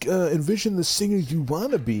 just like envision the singer you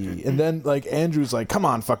want to be. And then like Andrew's like, come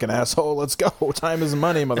on, fucking asshole, let's go. Time is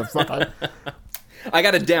money, motherfucker. I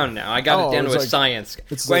got it down now. I got it down to a science.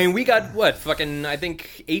 I mean, we got, I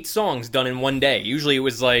think 8 songs done in one day. Usually it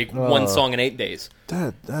was like one song in 8 days.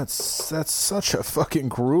 That's such a fucking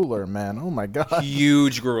grueler, man. Oh my God.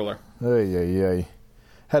 Huge grueler. Ay.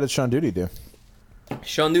 How did Sean Duty do?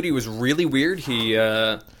 Sean Duty was really weird. He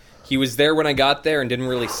was there when I got there and didn't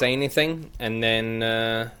really say anything. And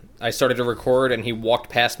then I started to record, and he walked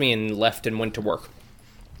past me and left and went to work.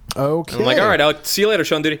 Okay. And I'm like, all right, I'll see you later,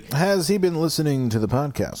 Sean Duty. Has he been listening to the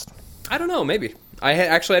podcast? I don't know, maybe. I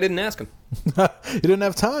didn't ask him. You didn't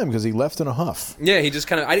have time because he left in a huff. Yeah, he just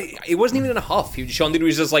kind of... It wasn't even in a huff. Sean Duty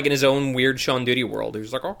was just like in his own weird Sean Duty world. He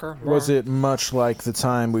was like, okay. Was it much like the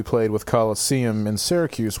time we played with Coliseum in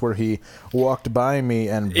Syracuse where he walked by me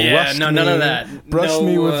and brushed none of that. Brushed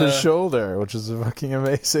me with his shoulder, which is fucking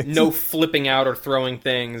amazing. No flipping out or throwing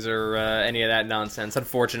things or any of that nonsense,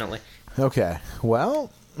 unfortunately. Okay.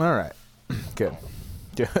 Well, all right. Good.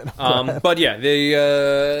 But yeah,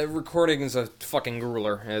 the recording is a fucking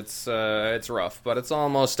grueler. It's rough, but it's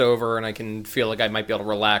almost over, and I can feel like I might be able to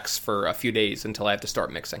relax for a few days until I have to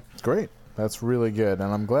start mixing. Great, that's really good,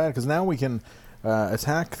 and I'm glad because now we can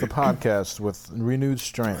attack the podcast with renewed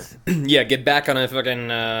strength. Yeah, get back on a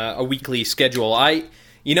fucking a weekly schedule.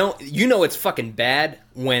 You know it's fucking bad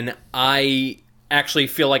when I actually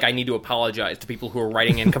feel like I need to apologize to people who are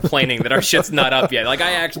writing and complaining that our shit's not up yet. Like,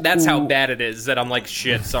 that's how bad it is that I'm like,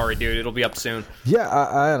 shit, sorry, dude, it'll be up soon. Yeah,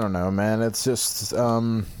 I don't know, man. It's just,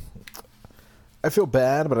 I feel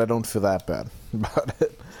bad, but I don't feel that bad about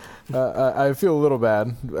it. I feel a little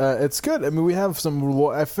bad. It's good. I mean, we have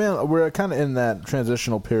I found we're kind of in that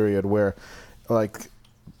transitional period where, like,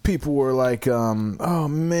 people were like, oh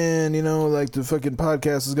man, like the fucking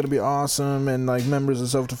podcast is going to be awesome and like members of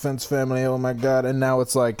Self-Defense Family, oh my God. And now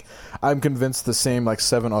it's like, I'm convinced the same like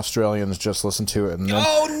 7 Australians just listen to it. And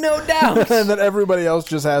then, no doubt. And then everybody else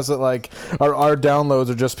just has it like, our downloads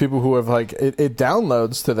are just people who have like, it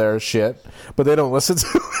downloads to their shit, but they don't listen to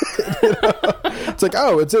it. It's like,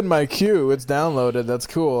 oh, it's in my queue, it's downloaded, that's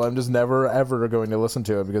cool. I'm just never ever going to listen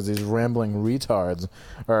to it because these rambling retards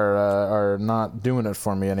are not doing it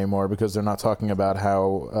for me anymore because they're not talking about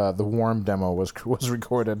how the Warm demo was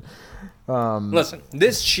recorded. Listen,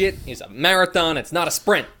 this shit is a marathon, it's not a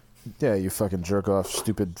sprint. Yeah, you fucking jerk off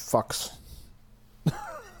stupid fucks.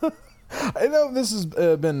 I know this has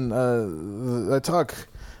been I talk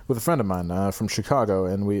with a friend of mine from Chicago,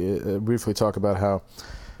 and we briefly talk about how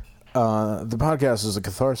the podcast is a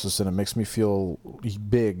catharsis, and it makes me feel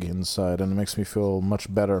big inside, and it makes me feel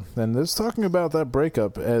much better. And this talking about that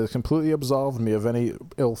breakup has completely absolved me of any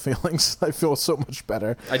ill feelings. I feel so much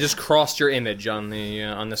better. I just crossed your image on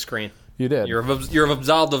the screen. You did. You're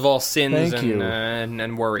absolved of all sins Thank you.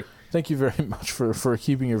 And worry. Thank you very much for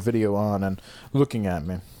keeping your video on and looking at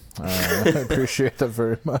me. I appreciate that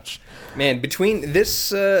very much. Man, between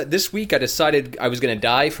this week, I decided I was going to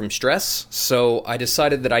die from stress, so I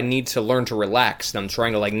decided that I need to learn to relax, and I'm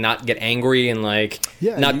trying to, like, not get angry and, like,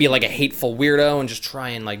 not be, like, a hateful weirdo and just try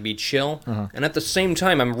and, like, be chill. And at the same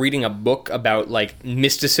time, I'm reading a book about, like,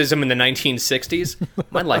 mysticism in the 1960s.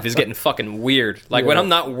 My life is getting fucking weird. Like, when I'm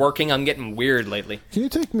not working, I'm getting weird lately. Can you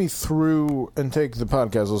take me through, and take the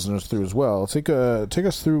podcast listeners through as well, take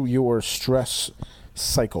us through your stress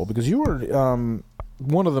cycle, because you were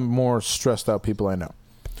one of the more stressed out people I know.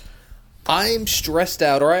 I'm stressed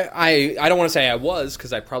out, or I don't want to say I was,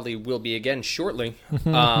 because I probably will be again shortly.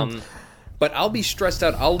 But I'll be stressed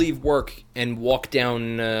out. I'll leave work and walk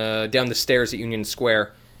down the stairs at Union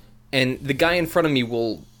Square, and the guy in front of me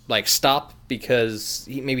will, like, stop because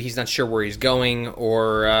maybe he's not sure where he's going,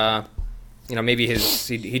 or maybe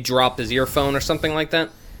he dropped his earphone or something like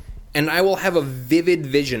that, and I will have a vivid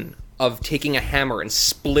vision of taking a hammer and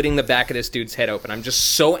splitting the back of this dude's head open. I'm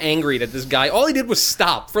just so angry that this guy, all he did was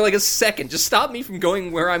stop for like a second, just stop me from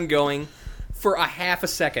going where I'm going for a half a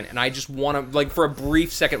second, and I just want to, like, for a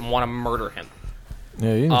brief second, want to murder him.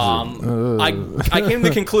 Yeah, I came to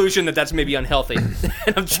the conclusion that that's maybe unhealthy,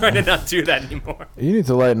 and I'm trying to not do that anymore. You need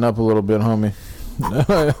to lighten up a little bit, homie.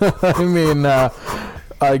 I mean,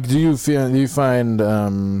 do you find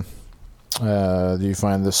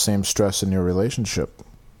the same stress in your relationship?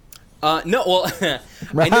 No, well, I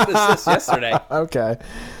noticed this yesterday. Okay.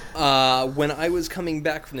 When I was coming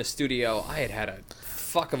back from the studio, I had a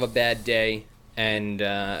fuck of a bad day, and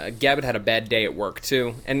Gab had a bad day at work,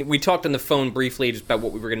 too. And we talked on the phone briefly just about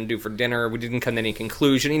what we were going to do for dinner. We didn't come to any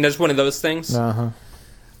conclusion. You know, it's one of those things. Uh-huh.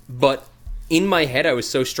 But in my head, I was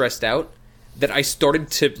so stressed out that I started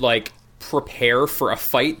to, like, prepare for a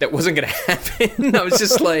fight that wasn't going to happen. I was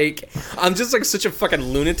just like, I'm just like such a fucking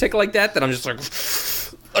lunatic like that I'm just like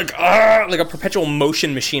a perpetual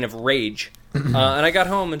motion machine of rage. And I got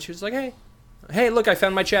home and she was like, hey, look, I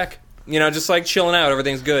found my check. You know, just like chilling out,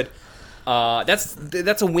 everything's good.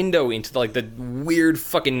 That's a window into like the weird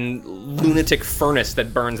fucking lunatic furnace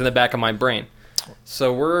that burns in the back of my brain.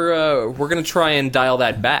 So we're gonna try and dial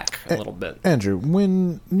that back a little bit. Andrew,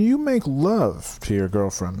 when you make love to your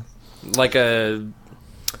girlfriend, like a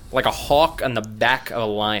hawk on the back of a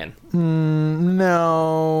lion.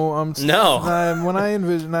 No, no. When I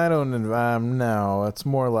envision, I don't. No, it's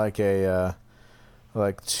more like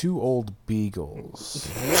like two old beagles,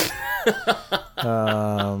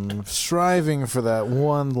 striving for that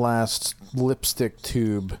one last lipstick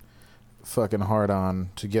tube, fucking hard on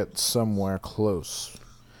to get somewhere close.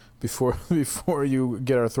 Before you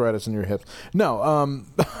get arthritis in your hips. No, I'm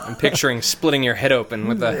picturing splitting your head open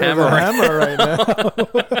with a hammer. Right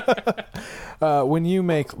now. When you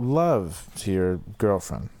make love to your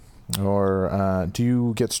girlfriend, or do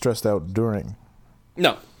you get stressed out during?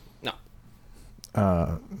 No.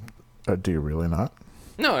 Do you really not?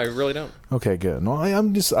 No, I really don't. Okay, good. No,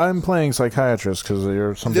 I'm playing psychiatrist because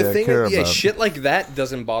you're something I care about. Shit like that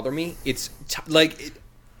doesn't bother me. It's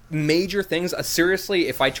major things. Seriously,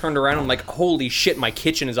 if I turned around and I'm like, holy shit, my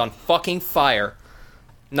kitchen is on fucking fire.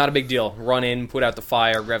 Not a big deal. Run in, put out the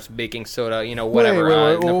fire, grab some baking soda,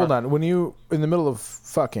 whatever. Wait, hold on. When you, in the middle of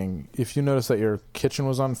fucking, if you notice that your kitchen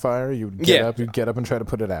was on fire, you'd get up and try to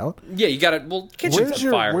put it out? Yeah, you gotta, kitchen's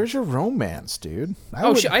on fire. Where's your romance, dude?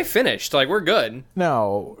 I finished. Like, we're good.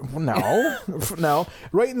 No. It's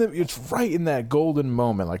right in that golden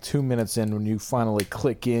moment, like 2 minutes in when you finally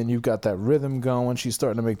click in, you've got that rhythm going, she's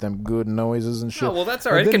starting to make them good noises and shit. Oh, well, that's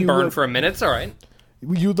alright. It can burn for a minute. It's alright.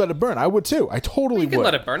 You'd let it burn. I would too. I totally would. You can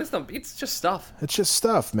let it burn. It's just stuff. It's just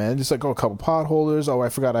stuff, man. Just like, a couple pot holders. Oh, I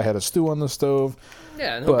forgot I had a stew on the stove.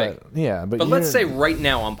 Yeah, no big. Yeah, but let's say right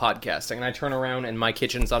now I'm podcasting and I turn around and my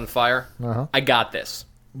kitchen's on fire. Uh-huh. I got this.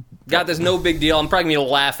 No big deal. I'm probably going to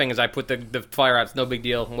be laughing as I put the fire out. It's no big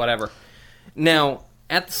deal. Whatever. Now,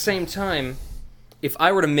 at the same time, if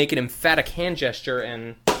I were to make an emphatic hand gesture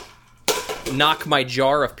and knock my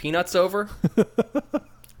jar of peanuts over...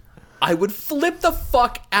 I would flip the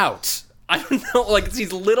fuck out. I don't know, like, it's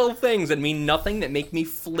these little things that mean nothing that make me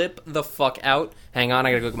flip the fuck out. Hang on, I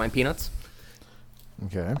gotta go get my peanuts.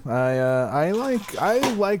 Okay. I like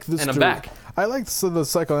this. And I'm back. I like the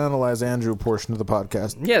psychoanalyze Andrew portion of the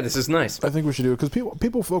podcast. Yeah, this is nice. I think we should do it because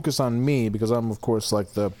people focus on me because I'm, of course,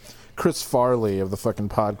 like the Chris Farley of the fucking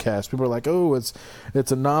podcast. People are like, oh, it's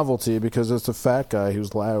a novelty because it's a fat guy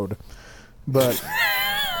who's loud. But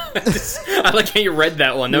I like how you read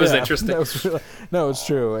that one. That was interesting. No, it's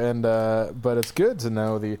true. And but it's good to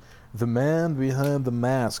know the man behind the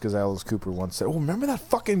mask, as Alice Cooper once said. Oh, remember that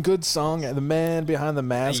fucking good song, The Man Behind the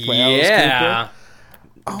Mask by Alice Cooper?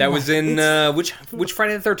 Oh, that was in which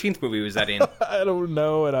Friday the 13th movie was that in? I don't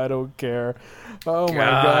know, and I don't care. Oh my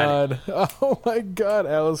god! Oh my god,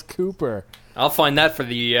 Alice Cooper. I'll find that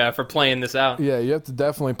for playing this out. Yeah, you have to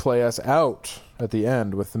definitely play us out at the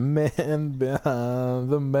end with the man behind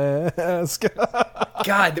the mask.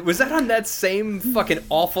 God, was that on that same fucking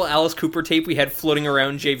awful Alice Cooper tape we had floating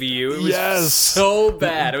around JVU? It was so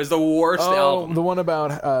bad. It was the worst album. The one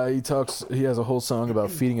about he has a whole song about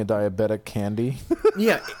feeding a diabetic candy.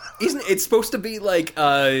 Yeah, isn't it supposed to be like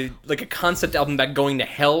a concept album about going to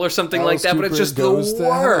hell or something like that? But it's just the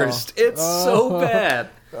worst. It's so bad.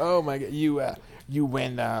 Oh my god, you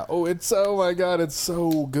win. Oh my god, it's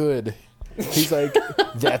so good. He's like,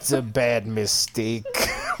 that's a bad mistake.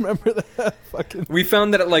 Remember that? Fucking. We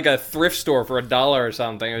found that at like a thrift store for $1 or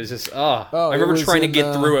something. It was just, I remember trying to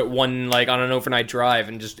get through it on an overnight drive,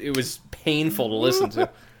 and just it was painful to listen to.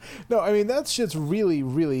 No, I mean that shit's really,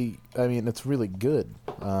 really. I mean, it's really good,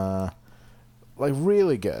 like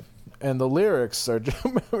really good. And the lyrics are.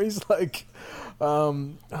 He's like,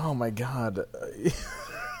 oh my god.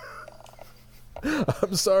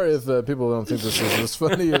 I'm sorry if people don't think this is as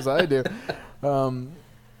funny as I do.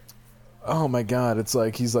 Oh my god, it's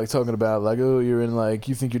like he's like talking about like, oh, you're in like,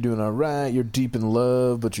 you think you're doing all right, you're deep in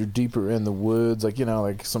love, but you're deeper in the woods, like, you know,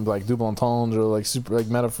 like some like double entendre, like super like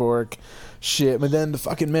metaphoric shit. But then the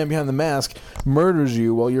fucking man behind the mask murders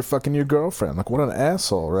you while you're fucking your girlfriend. Like, what an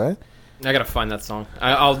asshole, right? I gotta find that song.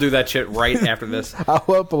 I'll do that shit right after this. I'll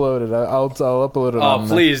upload it. I'll upload it. Oh,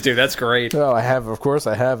 please do. That's great. Oh, I have. Of course,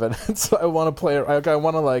 I have it. So I want to play it. I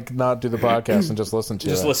want to like not do the podcast and just listen to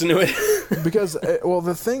it. Just listen to it. Because, well,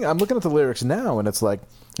 the thing, I'm looking at the lyrics now, and it's like,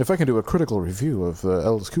 if I can do a critical review of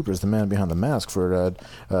Alice Cooper's The Man Behind the Mask for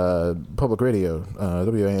public radio,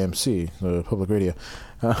 WAMC, public radio.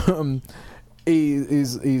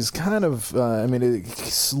 He's kind of, I mean,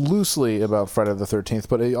 it's loosely about Friday the 13th,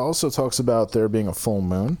 but he also talks about there being a full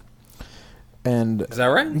moon. And is that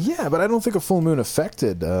right? Yeah, but I don't think a full moon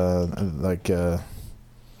affected,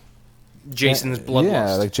 Jason's bloodlust.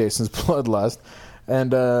 Yeah, like Jason's bloodlust.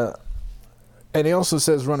 And he also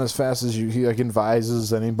says run as fast as you, he like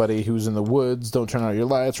advises anybody who's in the woods, don't turn out your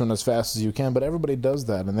lights, run as fast as you can, but everybody does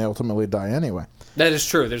that, and they ultimately die anyway. That is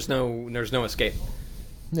true. There's no escape.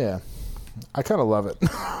 Yeah. I kind of love it.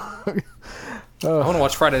 I want to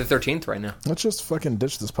watch Friday the 13th right now. Let's just fucking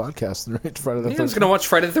ditch this podcast and reach Friday the 13th. I was going to watch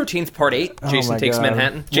Friday the 13th Part 8. Jason Takes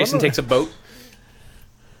Manhattan. Jason takes a boat.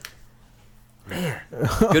 Man,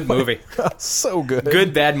 good movie. So good.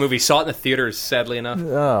 Good bad movie. Saw it in the theaters, sadly enough.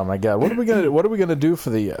 Oh my god, what are we gonna do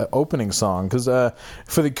for the opening song? Because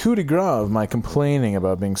for the coup de grace of my complaining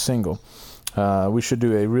about being single, we should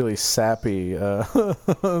do a really sappy. I'll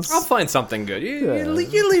find something good. You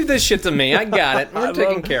leave this shit to me. I got it. We're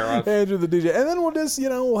taken care of. Andrew the DJ, and then we'll just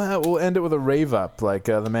we'll end it with a rave up like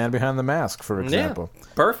The Man Behind the Mask, for example. Yeah,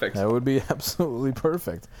 perfect. That would be absolutely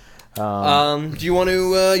perfect. Do you want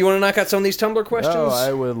to knock out some of these Tumblr questions? Oh,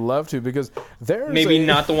 I would love to, because there's maybe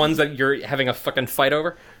not the ones that you're having a fucking fight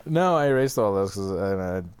over. No, I erased all those because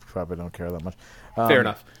I probably don't care that much. Fair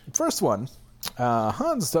enough. First one,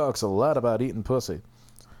 Hans talks a lot about eating pussy.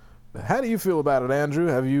 How do you feel about it, Andrew?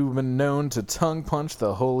 Have you been known to tongue punch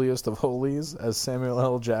the holiest of holies, as Samuel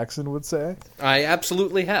L. Jackson would say? I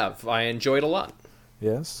absolutely have. I enjoy it a lot.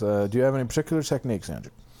 Yes. Do you have any particular techniques,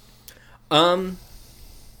 Andrew?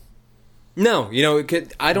 No,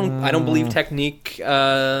 I don't believe technique is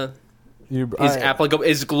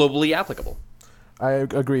globally applicable. I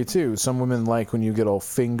agree too. Some women like when you get all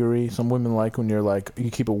fingery. Some women like when you're like,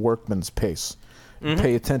 you keep a workman's pace. You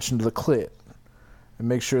pay attention to the clit and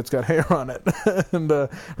make sure it's got hair on it. And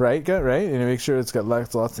right, and make sure it's got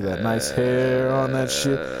lots of that nice hair on that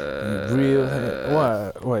shit. Real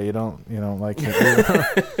hair. What? You don't like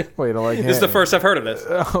it? What, you don't like hair? This is the first I've heard of this.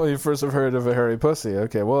 Oh, you first have heard of a hairy pussy.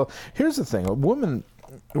 Okay, well, here's the thing. A woman,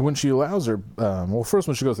 when she allows her, first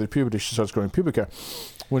when she goes through puberty, she starts growing pubic hair.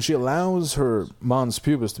 When she allows her mons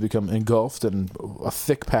pubis to become engulfed in a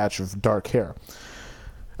thick patch of dark hair,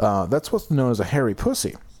 that's what's known as a hairy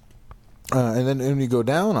pussy. And then when you go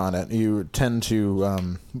down on it, you tend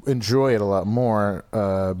to enjoy it a lot more,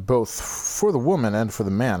 both for the woman and for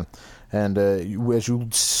the man. And as you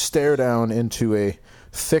stare down into a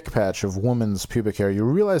thick patch of woman's pubic hair, you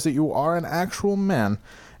realize that you are an actual man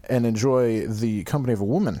and enjoy the company of a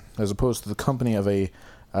woman as opposed to the company of a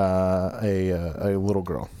a little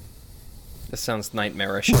girl. This sounds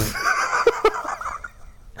nightmarish.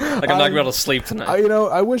 Like I'm not gonna be able to sleep tonight.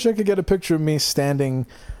 I wish I could get a picture of me standing,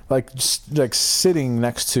 like sitting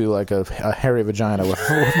next to like a hairy vagina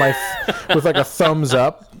with like a thumbs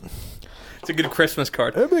up. It's a good Christmas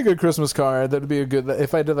card. It'd be a good Christmas card. That'd be a good.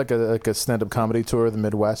 If I did like a stand-up comedy tour of the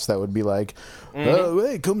Midwest, that would be like, oh,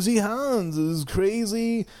 hey, come see Hans. This is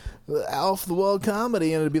crazy, off the wall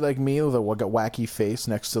comedy, and it'd be like me with a wacky face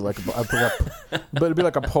next to like but it'd be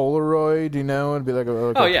like a Polaroid, It'd be like a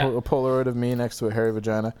Polaroid of me next to a hairy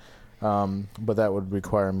vagina. But that would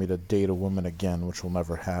require me to date a woman again, which will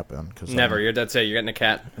never happen. Never. That's it. You're getting a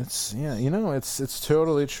cat. It's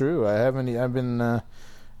totally true. I've been.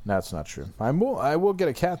 No, it's not true. I will get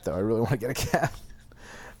a cat though. I really want to get a cat.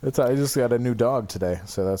 I just got a new dog today,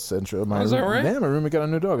 so that's interesting. Is that right? Yeah, my roommate got a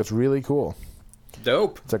new dog. It's really cool.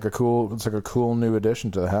 Dope. It's like a cool new addition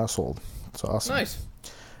to the household. It's awesome. Nice.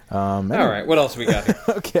 Anyway. All right, what else we got here?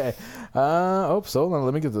 Okay. Hold on.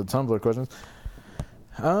 Let me get to the Tumblr questions.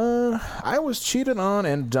 I was cheated on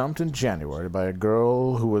and dumped in January by a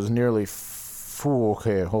girl who was nearly.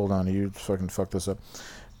 Okay, hold on. You fucking fucked this up.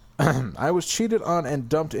 I was cheated on and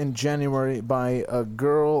dumped in January by a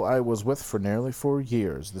girl I was with for nearly 4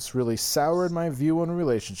 years. This really soured my view on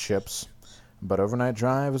relationships, but Overnight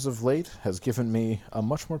Drive as of late has given me a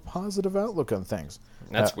much more positive outlook on things.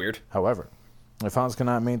 That's weird. However, if Hans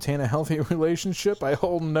cannot maintain a healthy relationship, I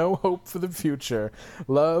hold no hope for the future.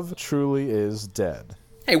 Love truly is dead.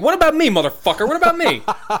 Hey, what about me, motherfucker? What about me?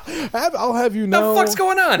 I'll have you know. What the fuck's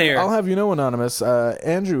going on here? I'll have you know, Anonymous.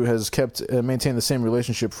 Andrew has maintained the same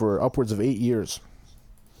relationship for upwards of 8 years.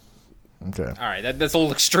 Okay. All right, that's a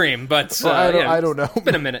little extreme, but I don't know. It's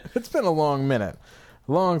been a minute. It's been a long minute,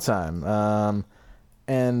 long time. No,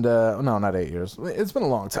 not 8 years. It's been a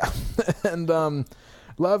long time. And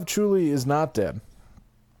love truly is not dead,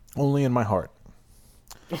 only in my heart.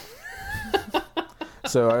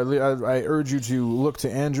 So I urge you to look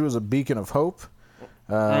to Andrew as a beacon of hope.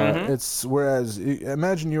 It's whereas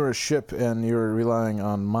imagine you're a ship and you're relying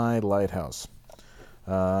on my lighthouse.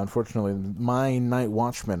 Unfortunately, my night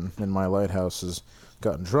watchman in my lighthouse has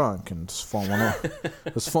gotten drunk and has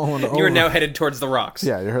fallen over. You're now headed towards the rocks.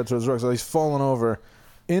 Yeah, you're headed towards the rocks. So he's fallen over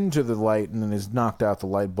into the light and then he's knocked out the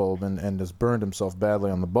light bulb and has burned himself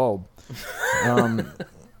badly on the bulb.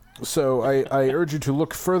 So I urge you to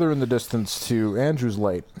look further in the distance to Andrew's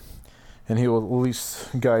light, and he will at least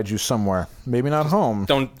guide you somewhere. Maybe not home.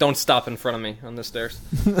 Don't stop in front of me on the stairs.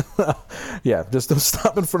 Yeah, just don't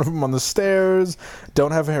stop in front of him on the stairs.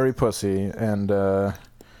 Don't have a hairy pussy, and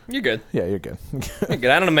you're good. Yeah, you're good. You're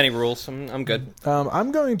good. I don't have many rules. I'm good.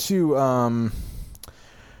 I'm going to.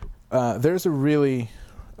 There's a really,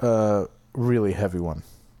 really heavy one.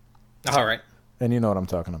 All right. And you know what I'm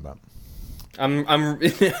talking about. I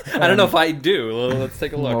don't know if I do. Let's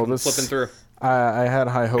take a look. I'm flipping through. I had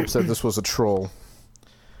high hopes that this was a troll.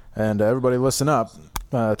 And everybody listen up.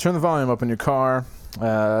 Turn the volume up in your car.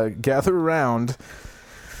 Gather around.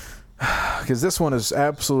 Because this one is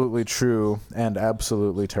absolutely true and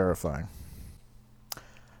absolutely terrifying.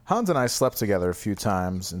 Hans and I slept together a few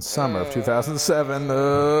times in summer of 2007.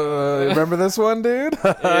 Remember this one, dude?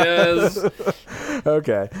 Yes.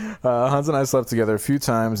 Okay. Hans and I slept together a few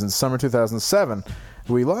times in summer 2007.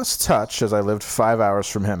 We lost touch as I lived 5 hours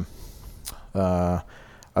from him. A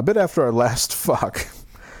bit after our last fuck,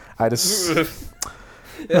 I just...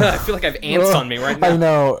 I feel like I have ants on me right now. I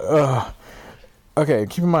know. Okay,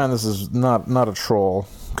 keep in mind this is not a troll,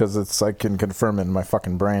 because I can confirm it in my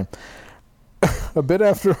fucking brain. A bit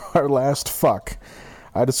after our last fuck,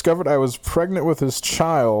 I discovered I was pregnant with his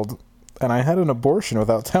child, and I had an abortion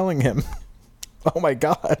without telling him. Oh my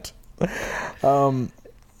god.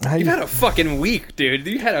 You've had a fucking week, dude.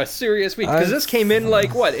 You had a serious week. Because this came in,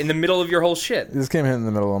 in the middle of your whole shit? This came in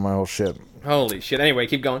the middle of my whole shit. Holy shit. Anyway,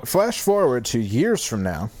 keep going. Flash forward to years from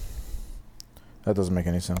now. That doesn't make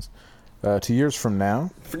any sense. To years from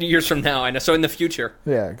now. Years from now, I know. So in the future.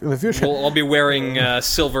 Yeah, in the future. I'll be wearing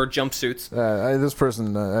silver jumpsuits. This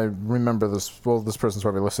person, I remember this. Well, this person's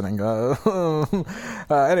probably listening.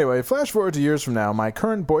 Anyway, flash forward to years from now. My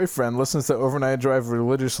current boyfriend listens to Overnight Drive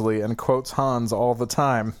religiously and quotes Hans all the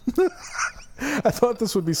time. I thought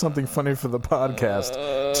this would be something funny for the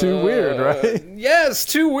podcast. Too weird, right? Yes,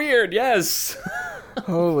 too weird, yes.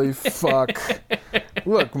 Holy fuck.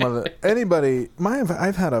 Look,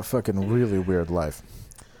 I've had a fucking really weird life.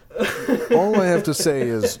 All I have to say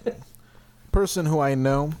is, person who I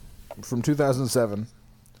know from 2007,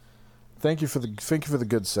 thank you for the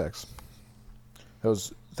good sex.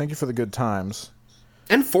 Thank you for the good times.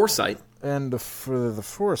 And foresight. And for the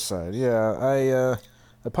foresight, yeah. I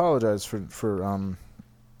apologize for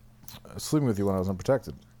sleeping with you when I was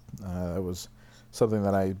unprotected. It was something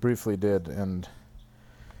that I briefly did and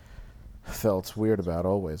felt weird about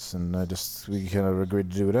always, and we kind of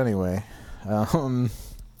agreed to do it anyway.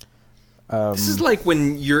 This is like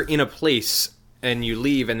when you're in a place and you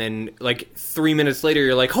leave, and then like 3 minutes later,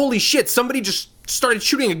 you're like, "Holy shit! Somebody just started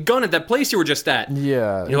shooting a gun at that place you were just at."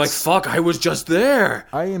 Yeah, and you're like, "Fuck! I was just there.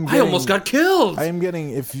 I almost got killed." I am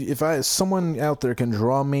getting if someone out there can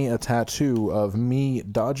draw me a tattoo of me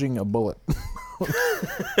dodging a bullet.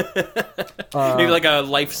 Maybe like a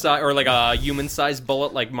life size or like a human sized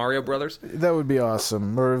bullet, like Mario Brothers. That would be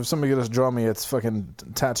awesome. Or if somebody could just draw me its fucking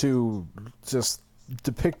tattoo, just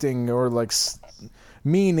depicting or like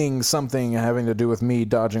meaning something having to do with me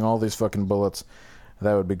dodging all these fucking bullets,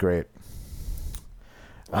 that would be great.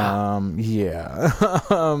 Wow.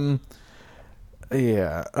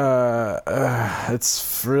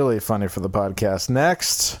 It's really funny for the podcast.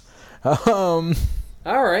 Next.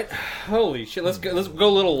 All right. Holy shit. Let's go a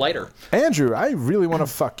little lighter. Andrew, I really want to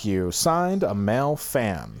fuck you. Signed, a male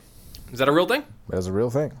fan. Is that a real thing? That is a real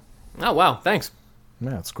thing. Oh, wow. Thanks.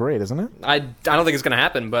 Yeah, it's great, isn't it? I don't think it's going to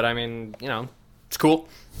happen, but I mean, it's cool.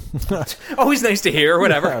 Always nice to hear,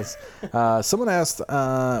 whatever. Yes. Someone asked,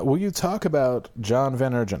 will you talk about John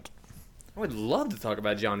Van Urgent? I would love to talk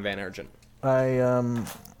about John Van Urgent. I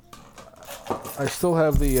still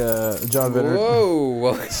have the John Van Urgent.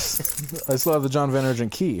 Whoa! I still have the John Van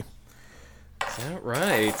Urgent key. Is that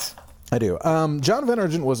right? I do. John Van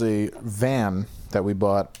Urgent was a van that we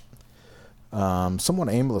bought somewhat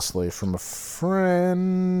aimlessly from a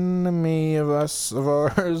friend of ours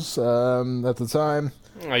at the time.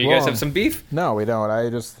 Oh, you guys have some beef? No, we don't.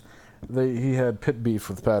 He had pit beef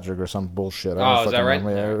with Patrick or some bullshit. Oh, is that right?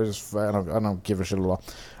 I don't give a shit at all.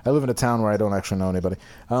 I live in a town where I don't actually know anybody.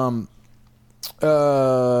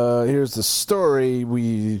 Here's the story.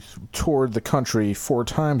 We toured the country 4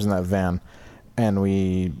 times in that van, and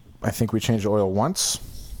I think we changed oil once.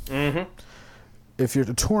 Mm-hmm. If you're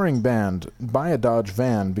a touring band, buy a Dodge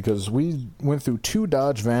van, because we went through 2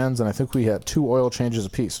 Dodge vans, and I think we had 2 oil changes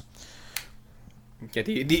apiece. Yeah,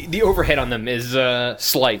 the overhead on them is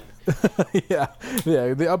slight. yeah.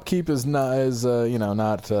 The upkeep is not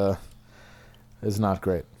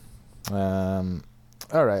great.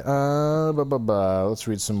 All right. Let's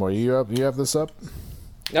read some more. You have this up?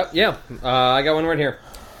 Yep. Yeah. I got one right here.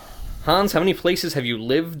 Hans, how many places have you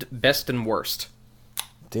lived, best and worst?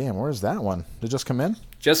 Damn, where's that one? Did it just come in?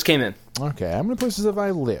 Just came in. Okay. How many places have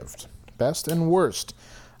I lived, best and worst?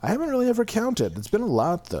 I haven't really ever counted. It's been a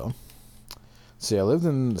lot, though. See, I lived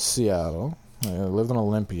in Seattle. I lived in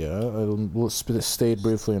Olympia. I stayed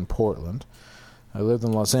briefly in Portland. I lived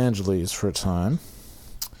in Los Angeles for a time.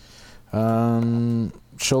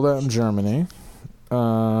 Chilled out in Germany.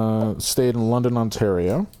 Stayed in London,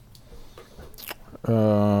 Ontario.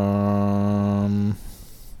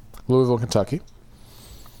 Louisville, Kentucky.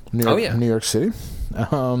 New York City.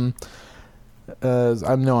 I know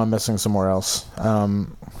I'm missing somewhere else.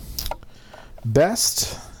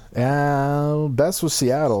 Best was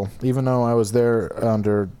Seattle, even though I was there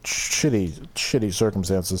under shitty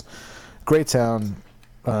circumstances. Great town.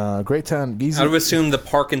 Easy. I would assume the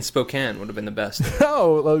park in Spokane would have been the best.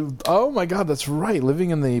 Oh my God, that's right.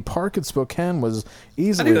 Living in the park in Spokane was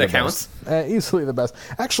easily the best. Easily the best.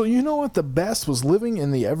 Actually, you know what? The best was living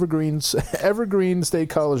in the Evergreen State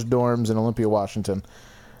College dorms in Olympia, Washington.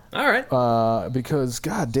 All right. Because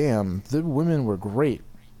goddamn, the women were great,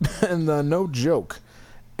 and no joke.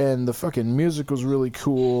 And the fucking music was really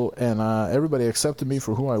cool, and everybody accepted me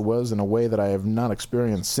for who I was in a way that I have not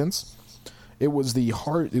experienced since. It was the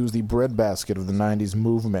breadbasket of the 90s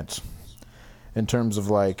movement, in terms of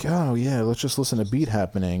like, oh yeah, let's just listen to Beat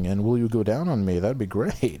Happening, and will you go down on me? That'd be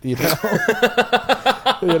great, you know?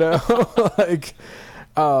 Like,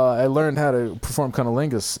 I learned how to perform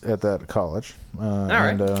cunnilingus at that college.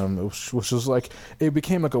 Which was like, it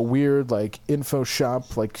became like a weird like info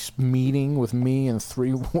shop like meeting with me and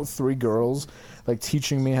three girls like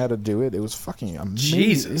teaching me how to do it. It was fucking amazing.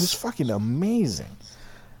 Jesus. It was fucking amazing.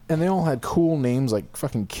 And they all had cool names like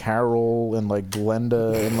fucking Carol and like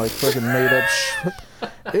Glenda and like fucking made up shit.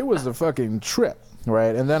 It was a fucking trip,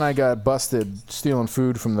 right? And then I got busted stealing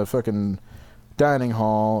food from the fucking dining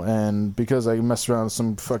hall, and because I messed around with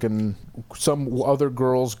some other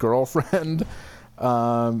girl's girlfriend,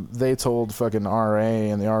 they told fucking RA,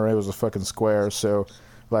 and the RA was a fucking square. So,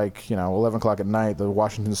 like, 11 o'clock at night, the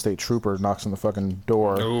Washington State Trooper knocks on the fucking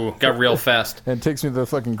door. Ooh, got real fast. And takes me to the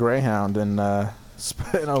fucking Greyhound in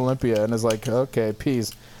Olympia, and is like, okay,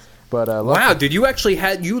 peace. But wow, dude, you actually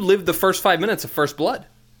you lived the first 5 minutes of First Blood.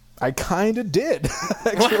 I kind of did,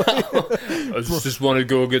 actually. Wow. I just wanted to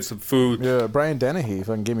go get some food. Yeah, Brian Dennehy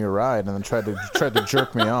fucking gave me a ride and then tried to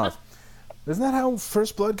jerk me off. Isn't that how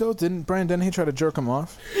First Blood goes? Didn't Brian Dennehy try to jerk him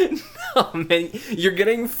off? Oh, man, you're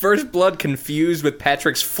getting First Blood confused with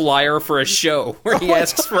Patrick's flyer for a show where he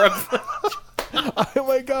asks for a... Oh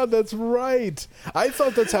my god, that's right. I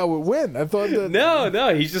thought that's how it went. I thought that...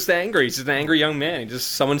 No, he's just angry. He's just an angry young man.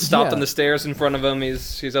 Someone stopped on the stairs in front of him.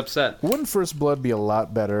 He's upset. Wouldn't First Blood be a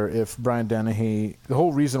lot better if Brian Dennehy... The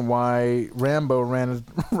whole reason why Rambo ran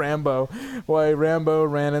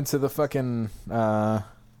into the fucking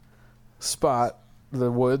spot,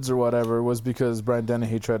 the woods or whatever, was because Brian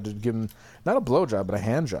Dennehy tried to give him not a blowjob but a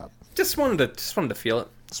hand job. Just wanted to feel it.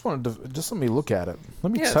 Just let me look at it.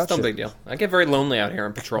 Let me touch it. Yeah, it's no big deal. I get very lonely out here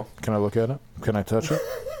on patrol. Can I look at it? Can I touch it?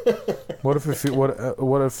 What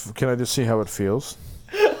if can I just see how it feels?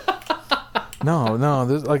 No.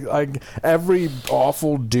 There's like every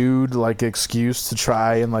awful dude like excuse to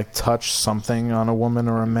try and like touch something on a woman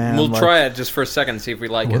or a man. We'll try it just for a second and see if we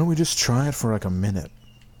like it. Why don't we just try it for like a minute?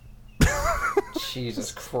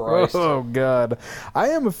 Jesus Christ. Oh God. I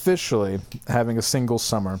am officially having a single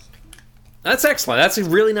summer. That's excellent. That's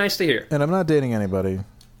really nice to hear. And I'm not dating anybody.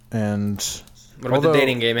 And what about the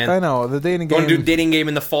dating game, man? I know the dating game. Want to do dating game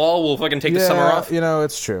in the fall? We'll fucking take the summer off. You know,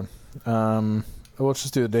 it's true. We'll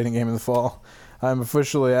just do the dating game in the fall. I'm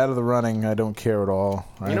officially out of the running. I don't care at all.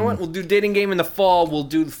 You know what? We'll do dating game in the fall. We'll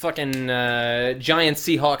do the fucking Giant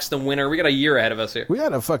Seahawks the winter. We got a year ahead of us here. We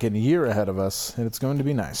got a fucking year ahead of us, and it's going to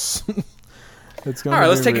be nice. It's going. All right,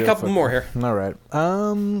 let's take a couple more here. All right.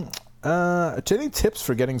 Any tips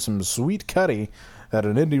for getting some sweet cutty at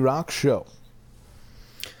an indie rock show?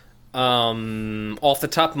 Off the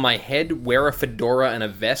top of my head, wear a fedora and a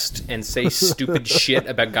vest and say stupid shit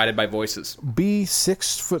about Guided by Voices. Be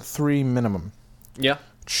 6'3" minimum. Yeah.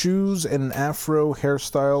 Choose an afro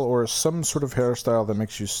hairstyle or some sort of hairstyle that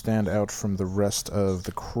makes you stand out from the rest of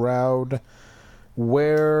the crowd.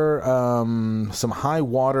 Wear some high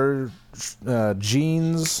water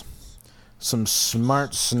jeans, some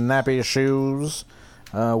smart snappy shoes.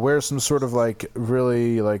 Wear some sort of like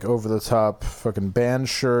really like over the top fucking band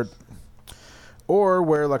shirt, or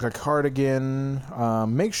wear like a cardigan.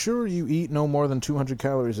 Make sure you eat no more than 200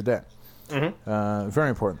 calories a day. Mm-hmm. Very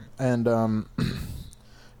important. And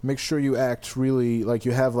make sure you act really like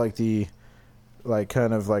you have like the like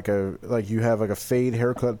kind of like you have like a fade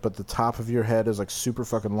haircut, but the top of your head is like super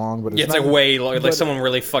fucking long. But it's like way long, like someone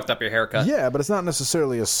really fucked up your haircut. Yeah, but it's not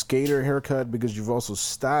necessarily a skater haircut because you've also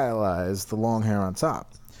stylized the long hair on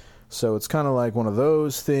top. So it's kind of like one of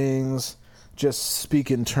those things. Just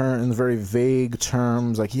speak in very vague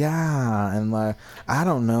terms, like and like I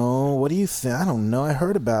don't know. What do you think? I don't know. I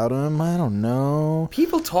heard about him. I don't know.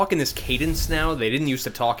 People talk in this cadence now. They didn't used to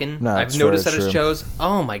talk in. No, I've noticed that at shows.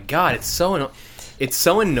 Oh my god, it's so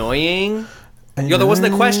annoying. Yo, that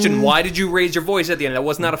wasn't a question. Why did you raise your voice at the end? That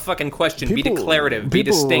was not a fucking question. Be declarative. Be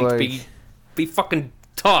distinct. Like, be fucking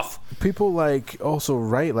tough. People like also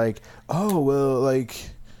write like, oh well,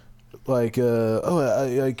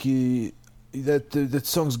 that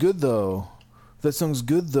song's good though. That song's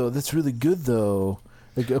good though. That's really good though.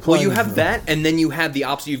 Like, well, you have that, and then you have the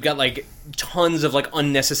opposite. You've got like tons of like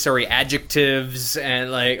unnecessary adjectives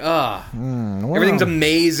and like everything's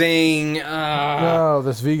amazing. Wow,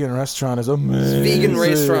 this vegan restaurant is amazing. This vegan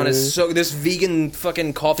restaurant is this vegan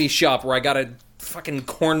fucking coffee shop where I got a fucking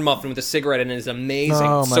corn muffin with a cigarette in it is amazing.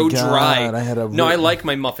 Oh, so God. Dry. I like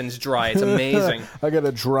my muffins dry. It's amazing. I got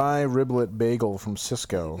a dry riblet bagel from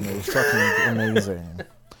Cisco. It was fucking amazing.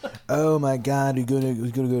 Oh my God, we're gonna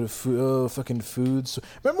go to fucking foods.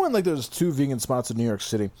 Remember when like there was 2 vegan spots in New York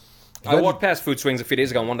City? I walked past Food Swings a few days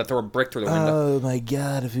ago and wanted to throw a brick through the window. Oh my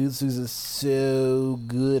God, Food Swings is so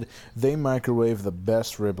good. They microwave the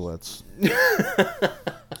best riblets.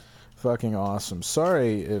 Fucking awesome.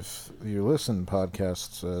 Sorry if you listen to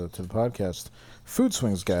the podcast Food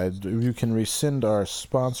Swings Guide. You can rescind our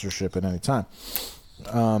sponsorship at any time.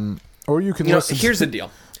 Or you can listen. Here's the deal.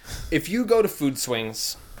 If you go to Food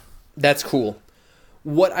Swings, that's cool.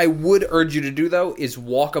 What I would urge you to do, though, is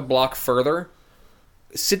walk a block further,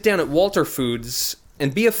 sit down at Walter Foods,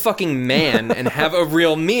 and be a fucking man and have a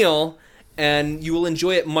real meal, and you will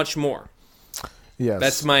enjoy it much more. Yes.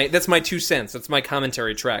 That's my 2 cents. That's my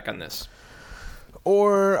commentary track on this.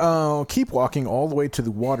 Or keep walking all the way to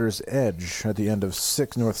the water's edge at the end of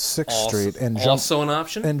North 6th Street and jump. Also an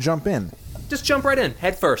option. And jump in. Just jump right in,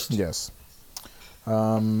 head first. Yes.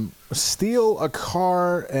 Steal a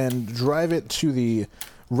car and drive it to the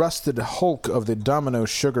rusted hulk of the Domino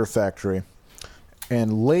Sugar Factory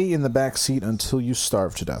and lay in the back seat until you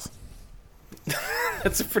starve to death.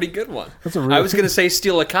 That's a pretty good one. Really I was going to say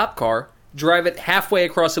steal a cop car, drive it halfway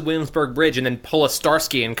across the Williamsburg Bridge, and then pull a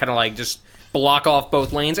Starsky and kind of like just block off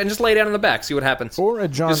both lanes and just lay down in the back, see what happens. Or a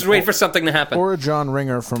John. Just wait for something to happen. Or a John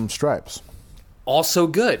Ringer from Stripes. Also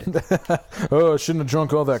good. Oh, I shouldn't have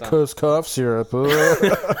drunk all that cuss cough syrup.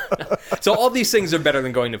 So all these things are better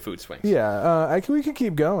than going to Food Swings. Yeah, we can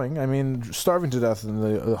keep going. I mean, starving to death in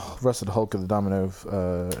the Rusted Hulk of the Domino.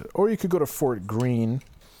 Or you could go to Fort Greene.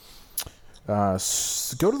 Go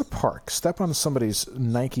to the park. Step on somebody's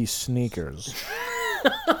Nike sneakers.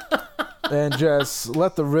 And just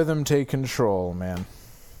let the rhythm take control, man.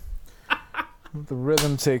 Let the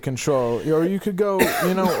rhythm take control. Or you could go,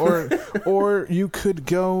 or you could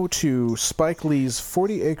go to Spike Lee's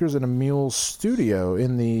 40 Acres and a Mule studio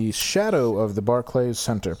in the shadow of the Barclays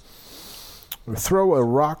Center. Throw a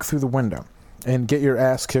rock through the window and get your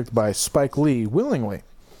ass kicked by Spike Lee willingly.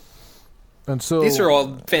 And so these are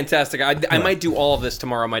all fantastic. I might do all of this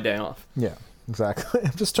tomorrow on my day off. Yeah. Exactly.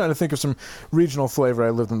 I'm just trying to think of some regional flavor.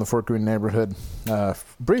 I lived in the Fort Greene neighborhood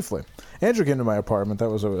briefly. Andrew came to my apartment. That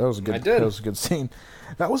was a good. I did. That was a good scene.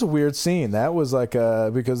 That was a weird scene. That was like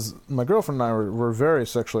because my girlfriend and I were very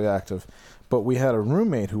sexually active, but we had a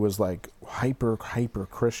roommate who was like hyper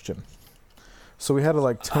Christian. So we had to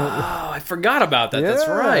like tone. Oh, I forgot about that. Yeah, that's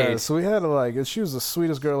right. So we had to like. She was the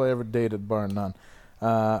sweetest girl I ever dated, bar none.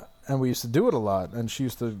 And we used to do it a lot. And she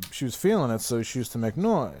was feeling it, so she used to make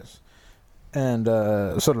noise. And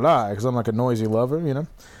so did I, because I'm like a noisy lover,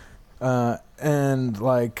 and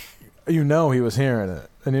like he was hearing it,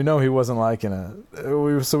 and he wasn't liking it.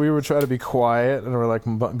 We would try to be quiet, and we're like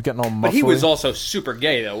getting all muffled. But he was also super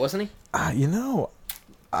gay, though, wasn't he?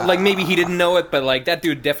 Like maybe he didn't know it, but like that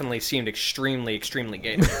dude definitely seemed extremely, extremely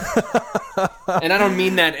gay to me. And I don't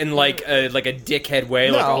mean that in like a dickhead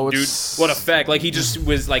way. Like, No, dude, what a feck! Like he just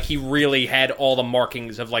was like he really had all the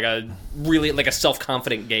markings of like a really like a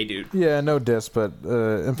self-confident gay dude. Yeah, no diss, but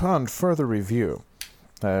upon further review,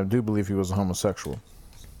 I do believe he was a homosexual.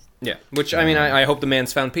 Yeah, which I mean, I hope the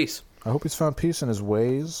man's found peace. I hope he's found peace in his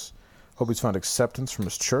ways. Hope he's found acceptance from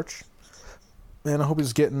his church. And I hope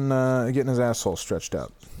he's getting his asshole stretched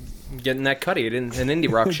out. Getting that cutty at an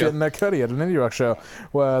indie rock show. Getting that cutty at an indie rock show.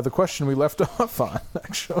 Well, the question we left off on,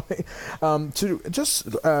 actually. To just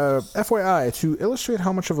FYI, to illustrate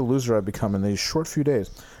how much of a loser I've become in these short few days,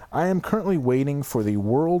 I am currently waiting for the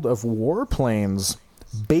World of Warplanes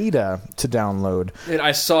beta to download. And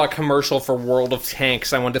I saw a commercial for World of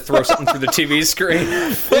Tanks. I wanted to throw something through the TV screen.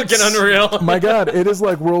 Fucking unreal. My God, it is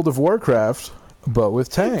like World of Warcraft, but with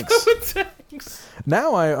tanks.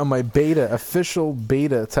 Now I am my official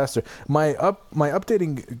beta tester. My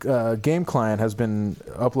updating game client has been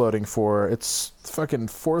uploading for it's fucking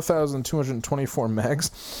 4,224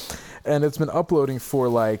 megs, and it's been uploading for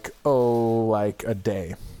like a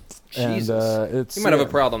day. Jesus, and you might have a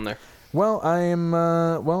problem there. Well,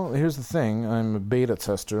 here's the thing. I'm a beta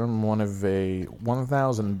tester. I'm one of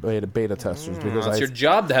 1,000 beta testers. Because it's your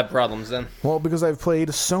job to have problems then. Well, because I've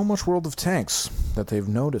played so much World of Tanks that they've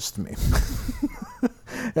noticed me.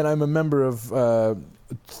 And I'm a member of the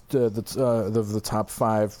top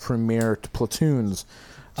 5 premier platoons.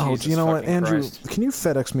 Jesus, you know what, Andrew? Christ. Can you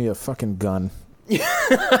FedEx me a fucking gun?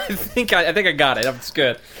 I think I got it. That's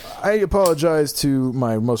good. I apologize to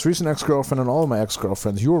my most recent ex-girlfriend and all of my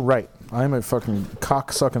ex-girlfriends. You were right. I'm a fucking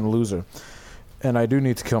cock-sucking loser. And I do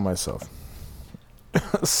need to kill myself.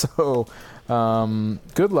 So,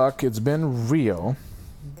 good luck. It's been real.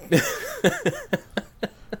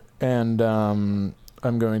 And I'm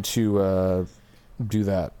going to do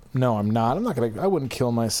that. No, I'm not. I wouldn't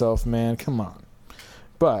kill myself, man. Come on.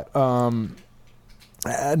 But,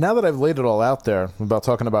 now that I've laid it all out there about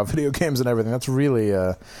talking about video games and everything, that's really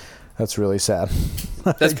sad.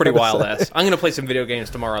 That's pretty wild ass. I'm gonna play some video games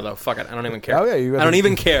tomorrow though. Fuck it, I don't even care. Oh yeah, I don't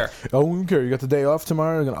even care. Oh, you don't care. You got the day off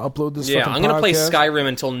tomorrow. You're gonna upload this. Yeah, fucking I'm gonna play podcast? Skyrim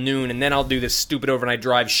until noon, and then I'll do this stupid overnight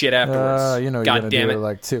drive shit afterwards. God damn it!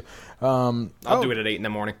 Like 2. I'll do it at 8 in the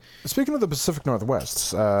morning. Speaking of the Pacific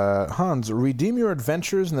Northwest, Hans, redeem your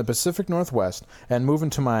adventures in the Pacific Northwest and move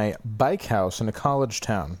into my bike house in a college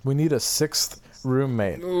town. We need a 6th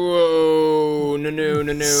roommate. Whoa! No!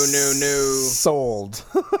 Sold.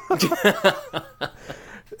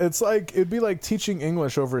 It'd be like teaching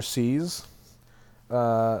English overseas,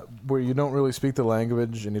 where you don't really speak the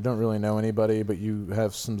language and you don't really know anybody, but you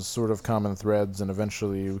have some sort of common threads, and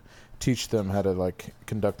eventually you teach them how to like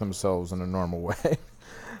conduct themselves in a normal way.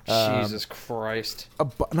 Jesus Christ!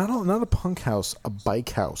 Not a punk house, a bike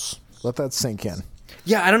house. Let that sink in.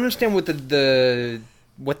 Yeah, I don't understand what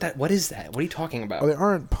what is that? What are you talking about? Oh, they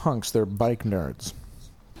aren't punks; they're bike nerds.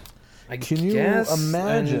 Can you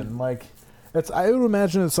imagine, like, I would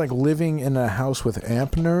imagine it's like living in a house with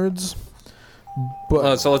amp nerds.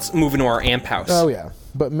 But so let's move into our amp house. Oh yeah,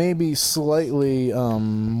 but maybe slightly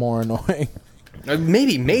more annoying.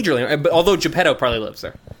 Maybe majorly, but although Geppetto probably lives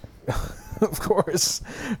there. Of course,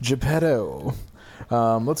 Geppetto.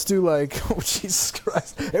 Let's do like, oh Jesus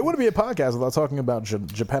Christ! It wouldn't be a podcast without talking about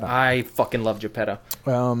Geppetto. I fucking love Geppetto.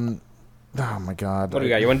 Oh my God! What do we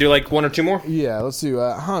got? You want to do like one or two more? Yeah, let's do.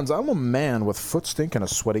 Hans, I'm a man with foot stink and a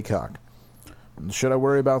sweaty cock. Should I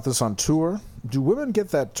worry about this on tour? Do women get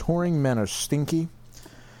that touring men are stinky?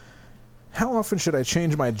 How often should I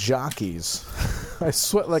change my jockeys? I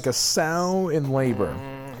sweat like a sow in labor.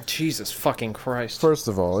 Jesus fucking Christ. First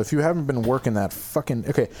of all, if you haven't been working that fucking...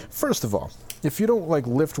 Okay, first of all, if you don't, like,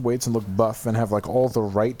 lift weights and look buff and have, like, all the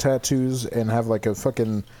right tattoos and have, like, a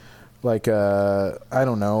fucking... Like, I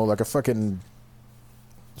don't know, like a fucking...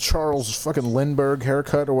 Charles fucking Lindbergh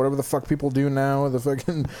haircut or whatever the fuck people do now, the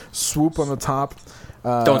fucking swoop on the top.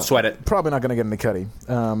 Don't sweat it. Probably not going to get any cutty.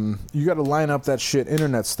 You got to line up that shit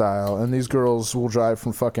internet style, and these girls will drive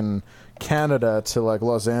from fucking Canada to like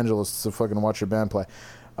Los Angeles to fucking watch your band play.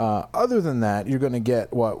 Other than that, you're going to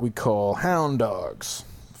get what we call hound dogs.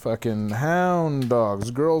 Fucking hound dogs.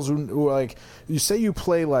 Girls who like, you say you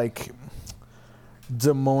play like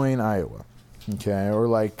Des Moines, Iowa, okay, or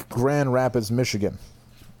like Grand Rapids, Michigan.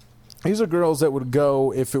 These are girls that would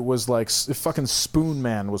go if it was like if fucking Spoon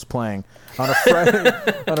Man was playing on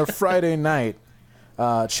a Friday night.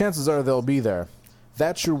 Chances are they'll be there.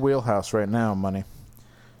 That's your wheelhouse right now, money.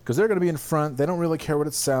 Because they're going to be in front. They don't really care what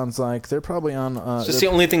it sounds like. They're probably on... it's just the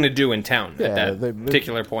only thing to do in town at that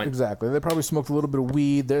particular point. Exactly. They probably smoked a little bit of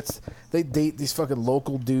weed. They date these fucking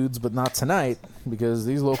local dudes, but not tonight. Because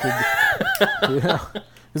these local... yeah.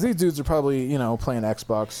 Because these dudes are probably, playing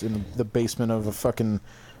Xbox in the basement of a fucking...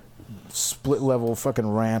 split-level fucking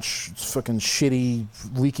ranch, fucking shitty,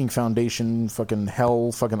 leaking foundation, fucking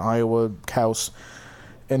hell, fucking Iowa house.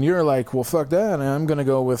 And you're like, well, fuck that. And I'm going to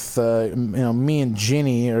go with, me and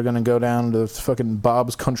Ginny are going to go down to fucking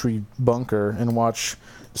Bob's Country Bunker and watch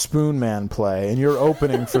Spoon Man play. And you're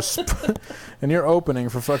opening for... fucking...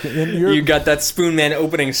 You got that Spoon Man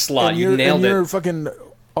opening slot. You nailed it. You're fucking...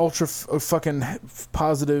 ultra fucking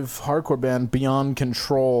positive hardcore band Beyond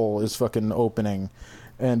Control is fucking opening.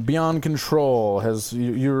 And Beyond Control has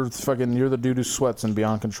you're the dude who sweats in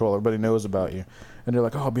Beyond Control. Everybody knows about you, and they're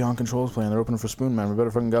like, oh, Beyond Control is playing. They're opening for Spoon Man. We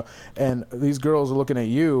better fucking go. And these girls are looking at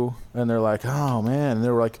you, and they're like, oh man. And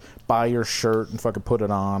they're like, buy your shirt and fucking put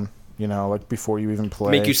it on. Like before you even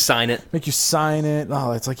play. Make you sign it.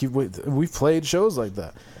 Oh, it's like we've played shows like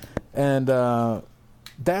that, and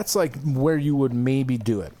that's like where you would maybe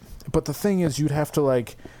do it. But the thing is, you'd have to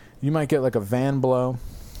like, you might get like a van blow.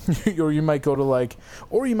 or you might go to like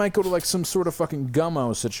some sort of fucking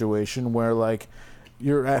gummo situation where like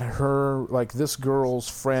you're at her like this girl's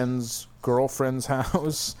girlfriend's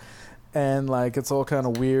house, and like it's all kind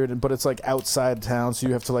of weird, but it's like outside town, so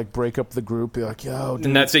you have to like break up the group. You're like, yo, dude.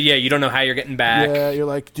 And that's it. Yeah, you don't know how you're getting back. Yeah, you're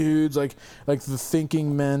like, dudes, like the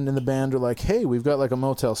thinking men in the band are like, hey, we've got like a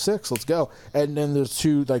Motel 6, let's go. And then there's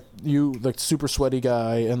two like you like super sweaty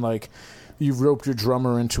guy and like. You've roped your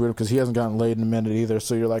drummer into it because he hasn't gotten laid in a minute either.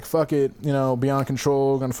 So you're like, fuck it, Beyond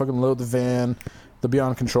Control, gonna fucking load the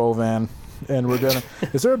Beyond Control van, and we're gonna...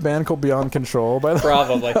 Is there a band called Beyond Control, by the way?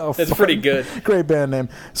 Probably. It's pretty good. Great band name.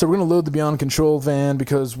 So we're gonna load the Beyond Control van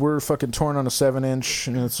because we're fucking torn on a 7-inch,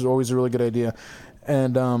 and it's always a really good idea.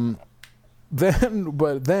 And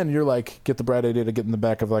then you're like, get the bright idea to get in the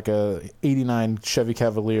back of like a 89 Chevy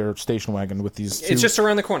Cavalier station wagon with these two... It's just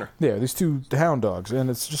around the corner. Yeah, these two hound dogs, and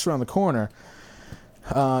it's just around the corner.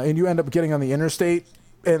 And you end up getting on the interstate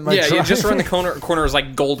and like yeah, just around the corner is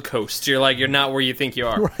like Gold Coast. You're not where you think you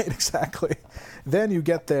are. Right, exactly. Then you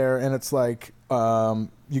get there and it's like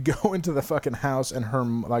you go into the fucking house and her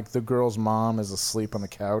like the girl's mom is asleep on the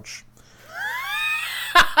couch.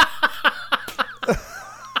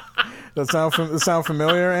 That sound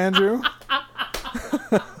familiar, Andrew?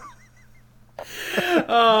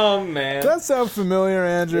 Oh man, that sounds familiar,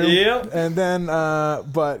 Andrew. Yep. And then,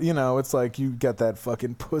 but it's like you get that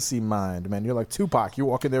fucking pussy mind, man. You're like Tupac. You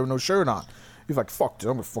walk in there with no shirt on. You're like, fuck this.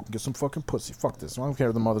 I'm gonna fucking get some fucking pussy. Fuck this. I don't care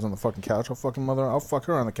if the mother's on the fucking couch. I'll fuck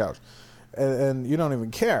her on the couch. And you don't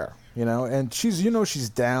even care, And she's, she's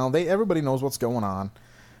down. Everybody knows what's going on.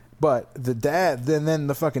 But the dad, then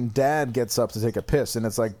the fucking dad gets up to take a piss, and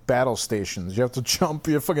it's like battle stations. You have to jump.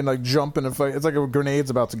 You fucking like jump in a fight. It's like a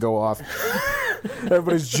grenade's about to go off.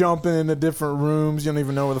 Everybody's jumping into different rooms. You don't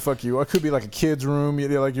even know where the fuck you are. It could be like a kid's room.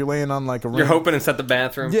 You're laying on like a... You're hoping it's at the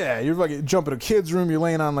bathroom. Yeah, you're like jumping a kid's room. You're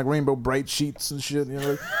laying on like rainbow bright sheets and shit.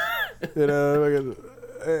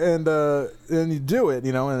 and you do it,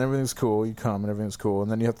 and everything's cool. You come and everything's cool,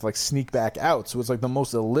 and then you have to like sneak back out. So it's like the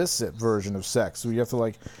most illicit version of sex. So you have to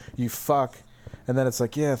like you fuck, and then it's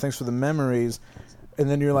like, yeah, thanks for the memories, and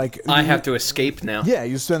then you're like, I have to escape now. Yeah,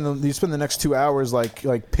 you spend the next 2 hours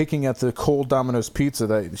like picking at the cold Domino's pizza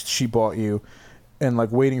that she bought you. And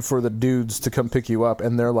like waiting for the dudes to come pick you up,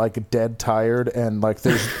 and they're like dead tired, and like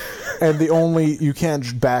there's, and you can't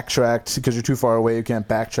backtrack because you're too far away. You can't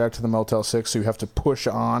backtrack to the Motel 6, so you have to push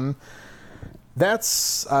on.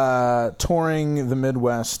 That's touring the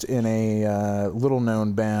Midwest in a little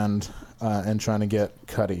known band and trying to get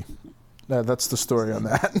Cuddy. That's the story on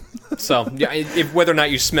that. So yeah, if whether or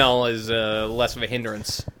not you smell is less of a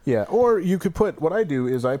hindrance. Yeah, or you could what I do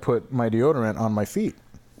is I put my deodorant on my feet.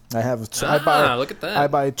 Look at that. I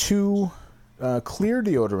buy 2 clear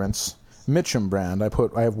deodorants, Mitchum brand. I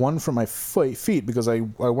have one for my feet because I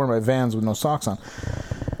wear my Vans with no socks on.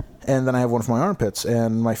 And then I have one for my armpits,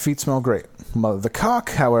 and my feet smell great. The cock,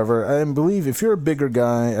 however, I believe if you're a bigger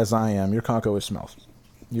guy, as I am, your cock always smells.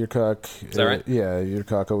 Your cock... Is that right? Yeah, your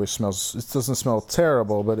cock always smells... It doesn't smell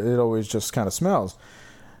terrible, but it always just kind of smells.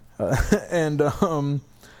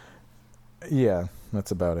 Yeah...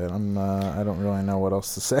 That's about it. I don't really know what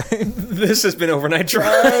else to say. This has been Overnight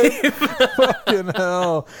Drive. Fucking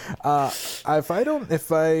hell. Like I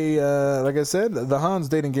said, the Hans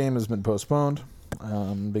dating game has been postponed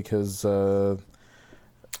because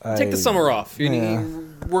take the summer off. We're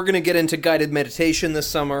going to get into guided meditation this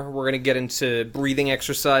summer. We're going to get into breathing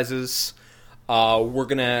exercises. We're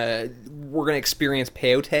gonna experience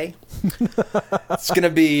peyote. It's gonna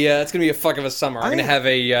be a fuck of a summer. I'm gonna have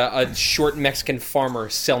a short Mexican farmer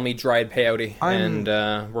sell me dried peyote, and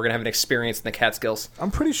we're gonna have an experience in the Catskills.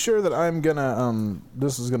 I'm pretty sure that I'm gonna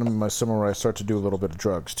this is gonna be my summer where I start to do a little bit of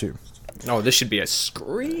drugs too. Oh, this should be a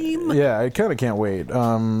scream. Yeah, I kind of can't wait.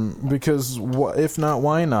 Because if not,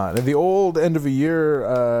 why not? The old end of a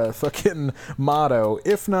year fucking motto: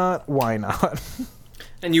 if not, why not?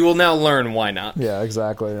 And you will now learn why not. Yeah,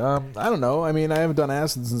 exactly. I don't know. I mean, I haven't done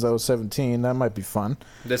acid since I was 17. That might be fun.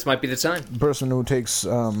 This might be the time. Person who takes...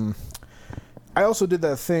 I also did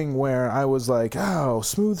that thing where I was like, oh,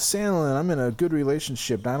 smooth sailing. I'm in a good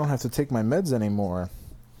relationship. I don't have to take my meds anymore.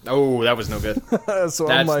 Oh, that was no good. That's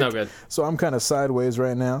no good. So I'm kind of sideways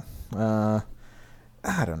right now. I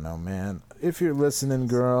don't know, man. If you're listening,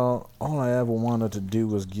 girl, all I ever wanted to do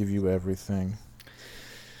was give you everything.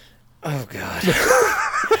 Oh, God.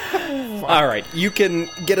 All right. You can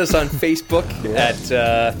get us on Facebook at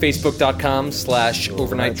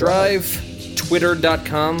facebook.com/overnightdrive,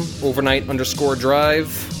 twitter.com, overnight_drive,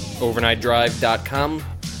 overnightdrive.com,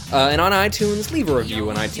 and on iTunes, leave a review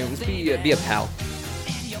on iTunes. Be a pal.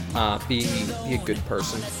 Be a good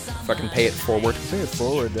person. Fucking pay it forward. Pay it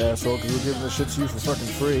forward, asshole, because we're giving this shit to you for fucking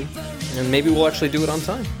free. And maybe we'll actually do it on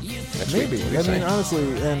time. Maybe. I mean,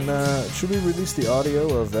 honestly, and should we release the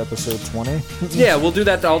audio of episode 20? Yeah, we'll do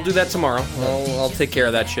that. I'll do that tomorrow. I'll take care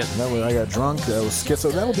of that shit. That way I got drunk. I was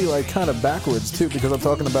schizo. That'll be like kind of backwards too, because I'm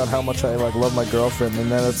talking about how much I like love my girlfriend,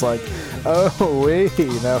 and then it's like, oh wait,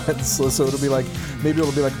 now it's so it'll be like maybe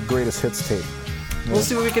it'll be like a greatest hits tape. Yeah. We'll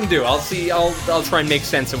see what we can do. I'll try and make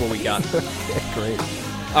sense of what we got. Okay, great.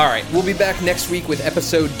 All right, we'll be back next week with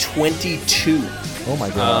episode 22. Oh my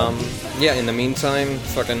god. Yeah, in the meantime,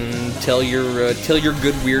 fucking tell your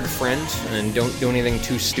good weird friend, and don't do anything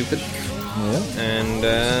too stupid. Yeah. And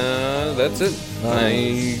that's it.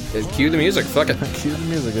 Cue the music. Fuck it. Cue the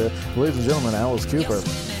music. Ladies and gentlemen, Alice Cooper.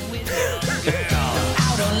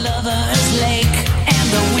 Out on Lover's Lake,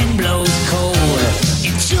 and the wind blows cold.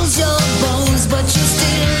 It chills your bones, but you're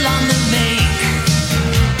still on the make.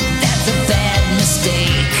 That's a bad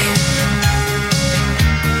mistake.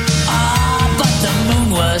 But the moon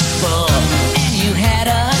was full, and you had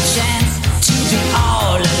a chance to be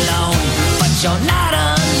all alone. But you're not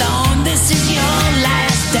alone. This is your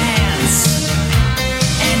last dance,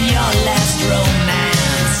 and your last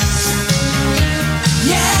romance.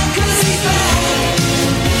 Yeah, 'cause he's back.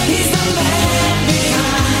 He's the man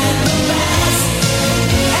behind the mask,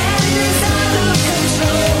 and he's out of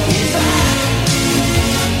control. He's back.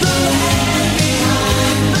 The man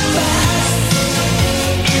behind the mask,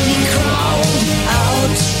 and he crawled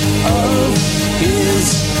out of his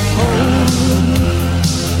home.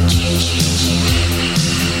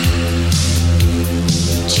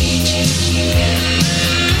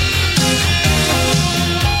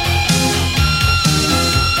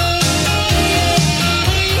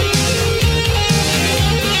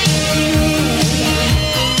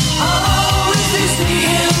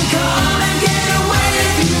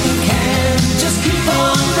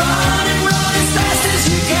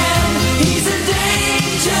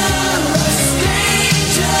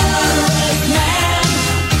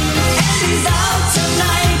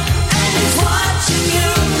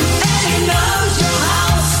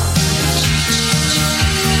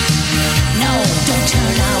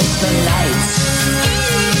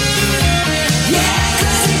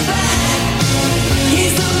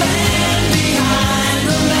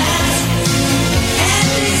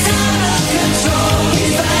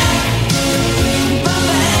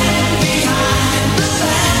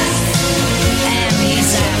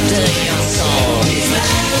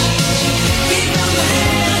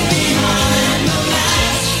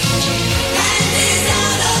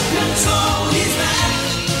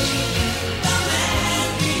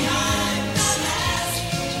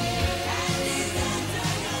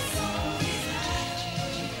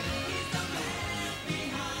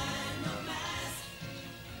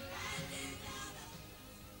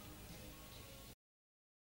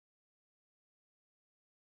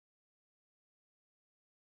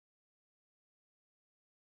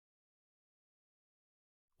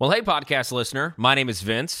 Well, hey, podcast listener. My name is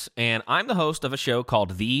Vince, and I'm the host of a show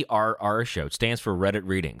called The RR Show. It stands for Reddit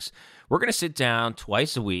Readings. We're going to sit down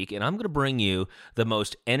twice a week, and I'm going to bring you the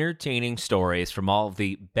most entertaining stories from all of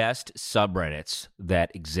the best subreddits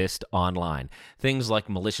that exist online. Things like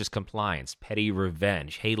malicious compliance, petty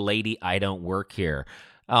revenge, hey, lady, I don't work here.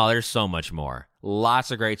 Oh, there's so much more. Lots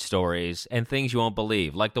of great stories and things you won't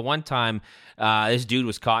believe. Like the one time this dude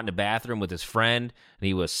was caught in a bathroom with his friend, and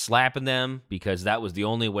he was slapping them because that was the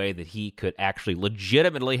only way that he could actually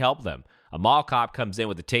legitimately help them. A mall cop comes in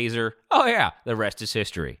with a taser. Oh, yeah, the rest is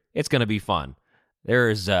history. It's going to be fun.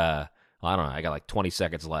 There's, I don't know, I got like 20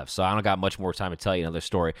 seconds left, so I don't got much more time to tell you another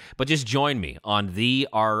story. But just join me on The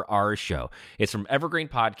RR Show. It's from Evergreen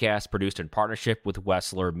Podcast, produced in partnership with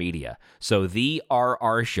Wessler Media. So The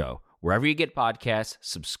RR Show, wherever you get podcasts,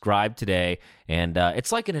 subscribe today. And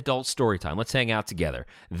it's like an adult story time. Let's hang out together.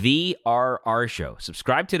 The RR Show.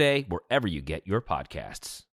 Subscribe today wherever you get your podcasts.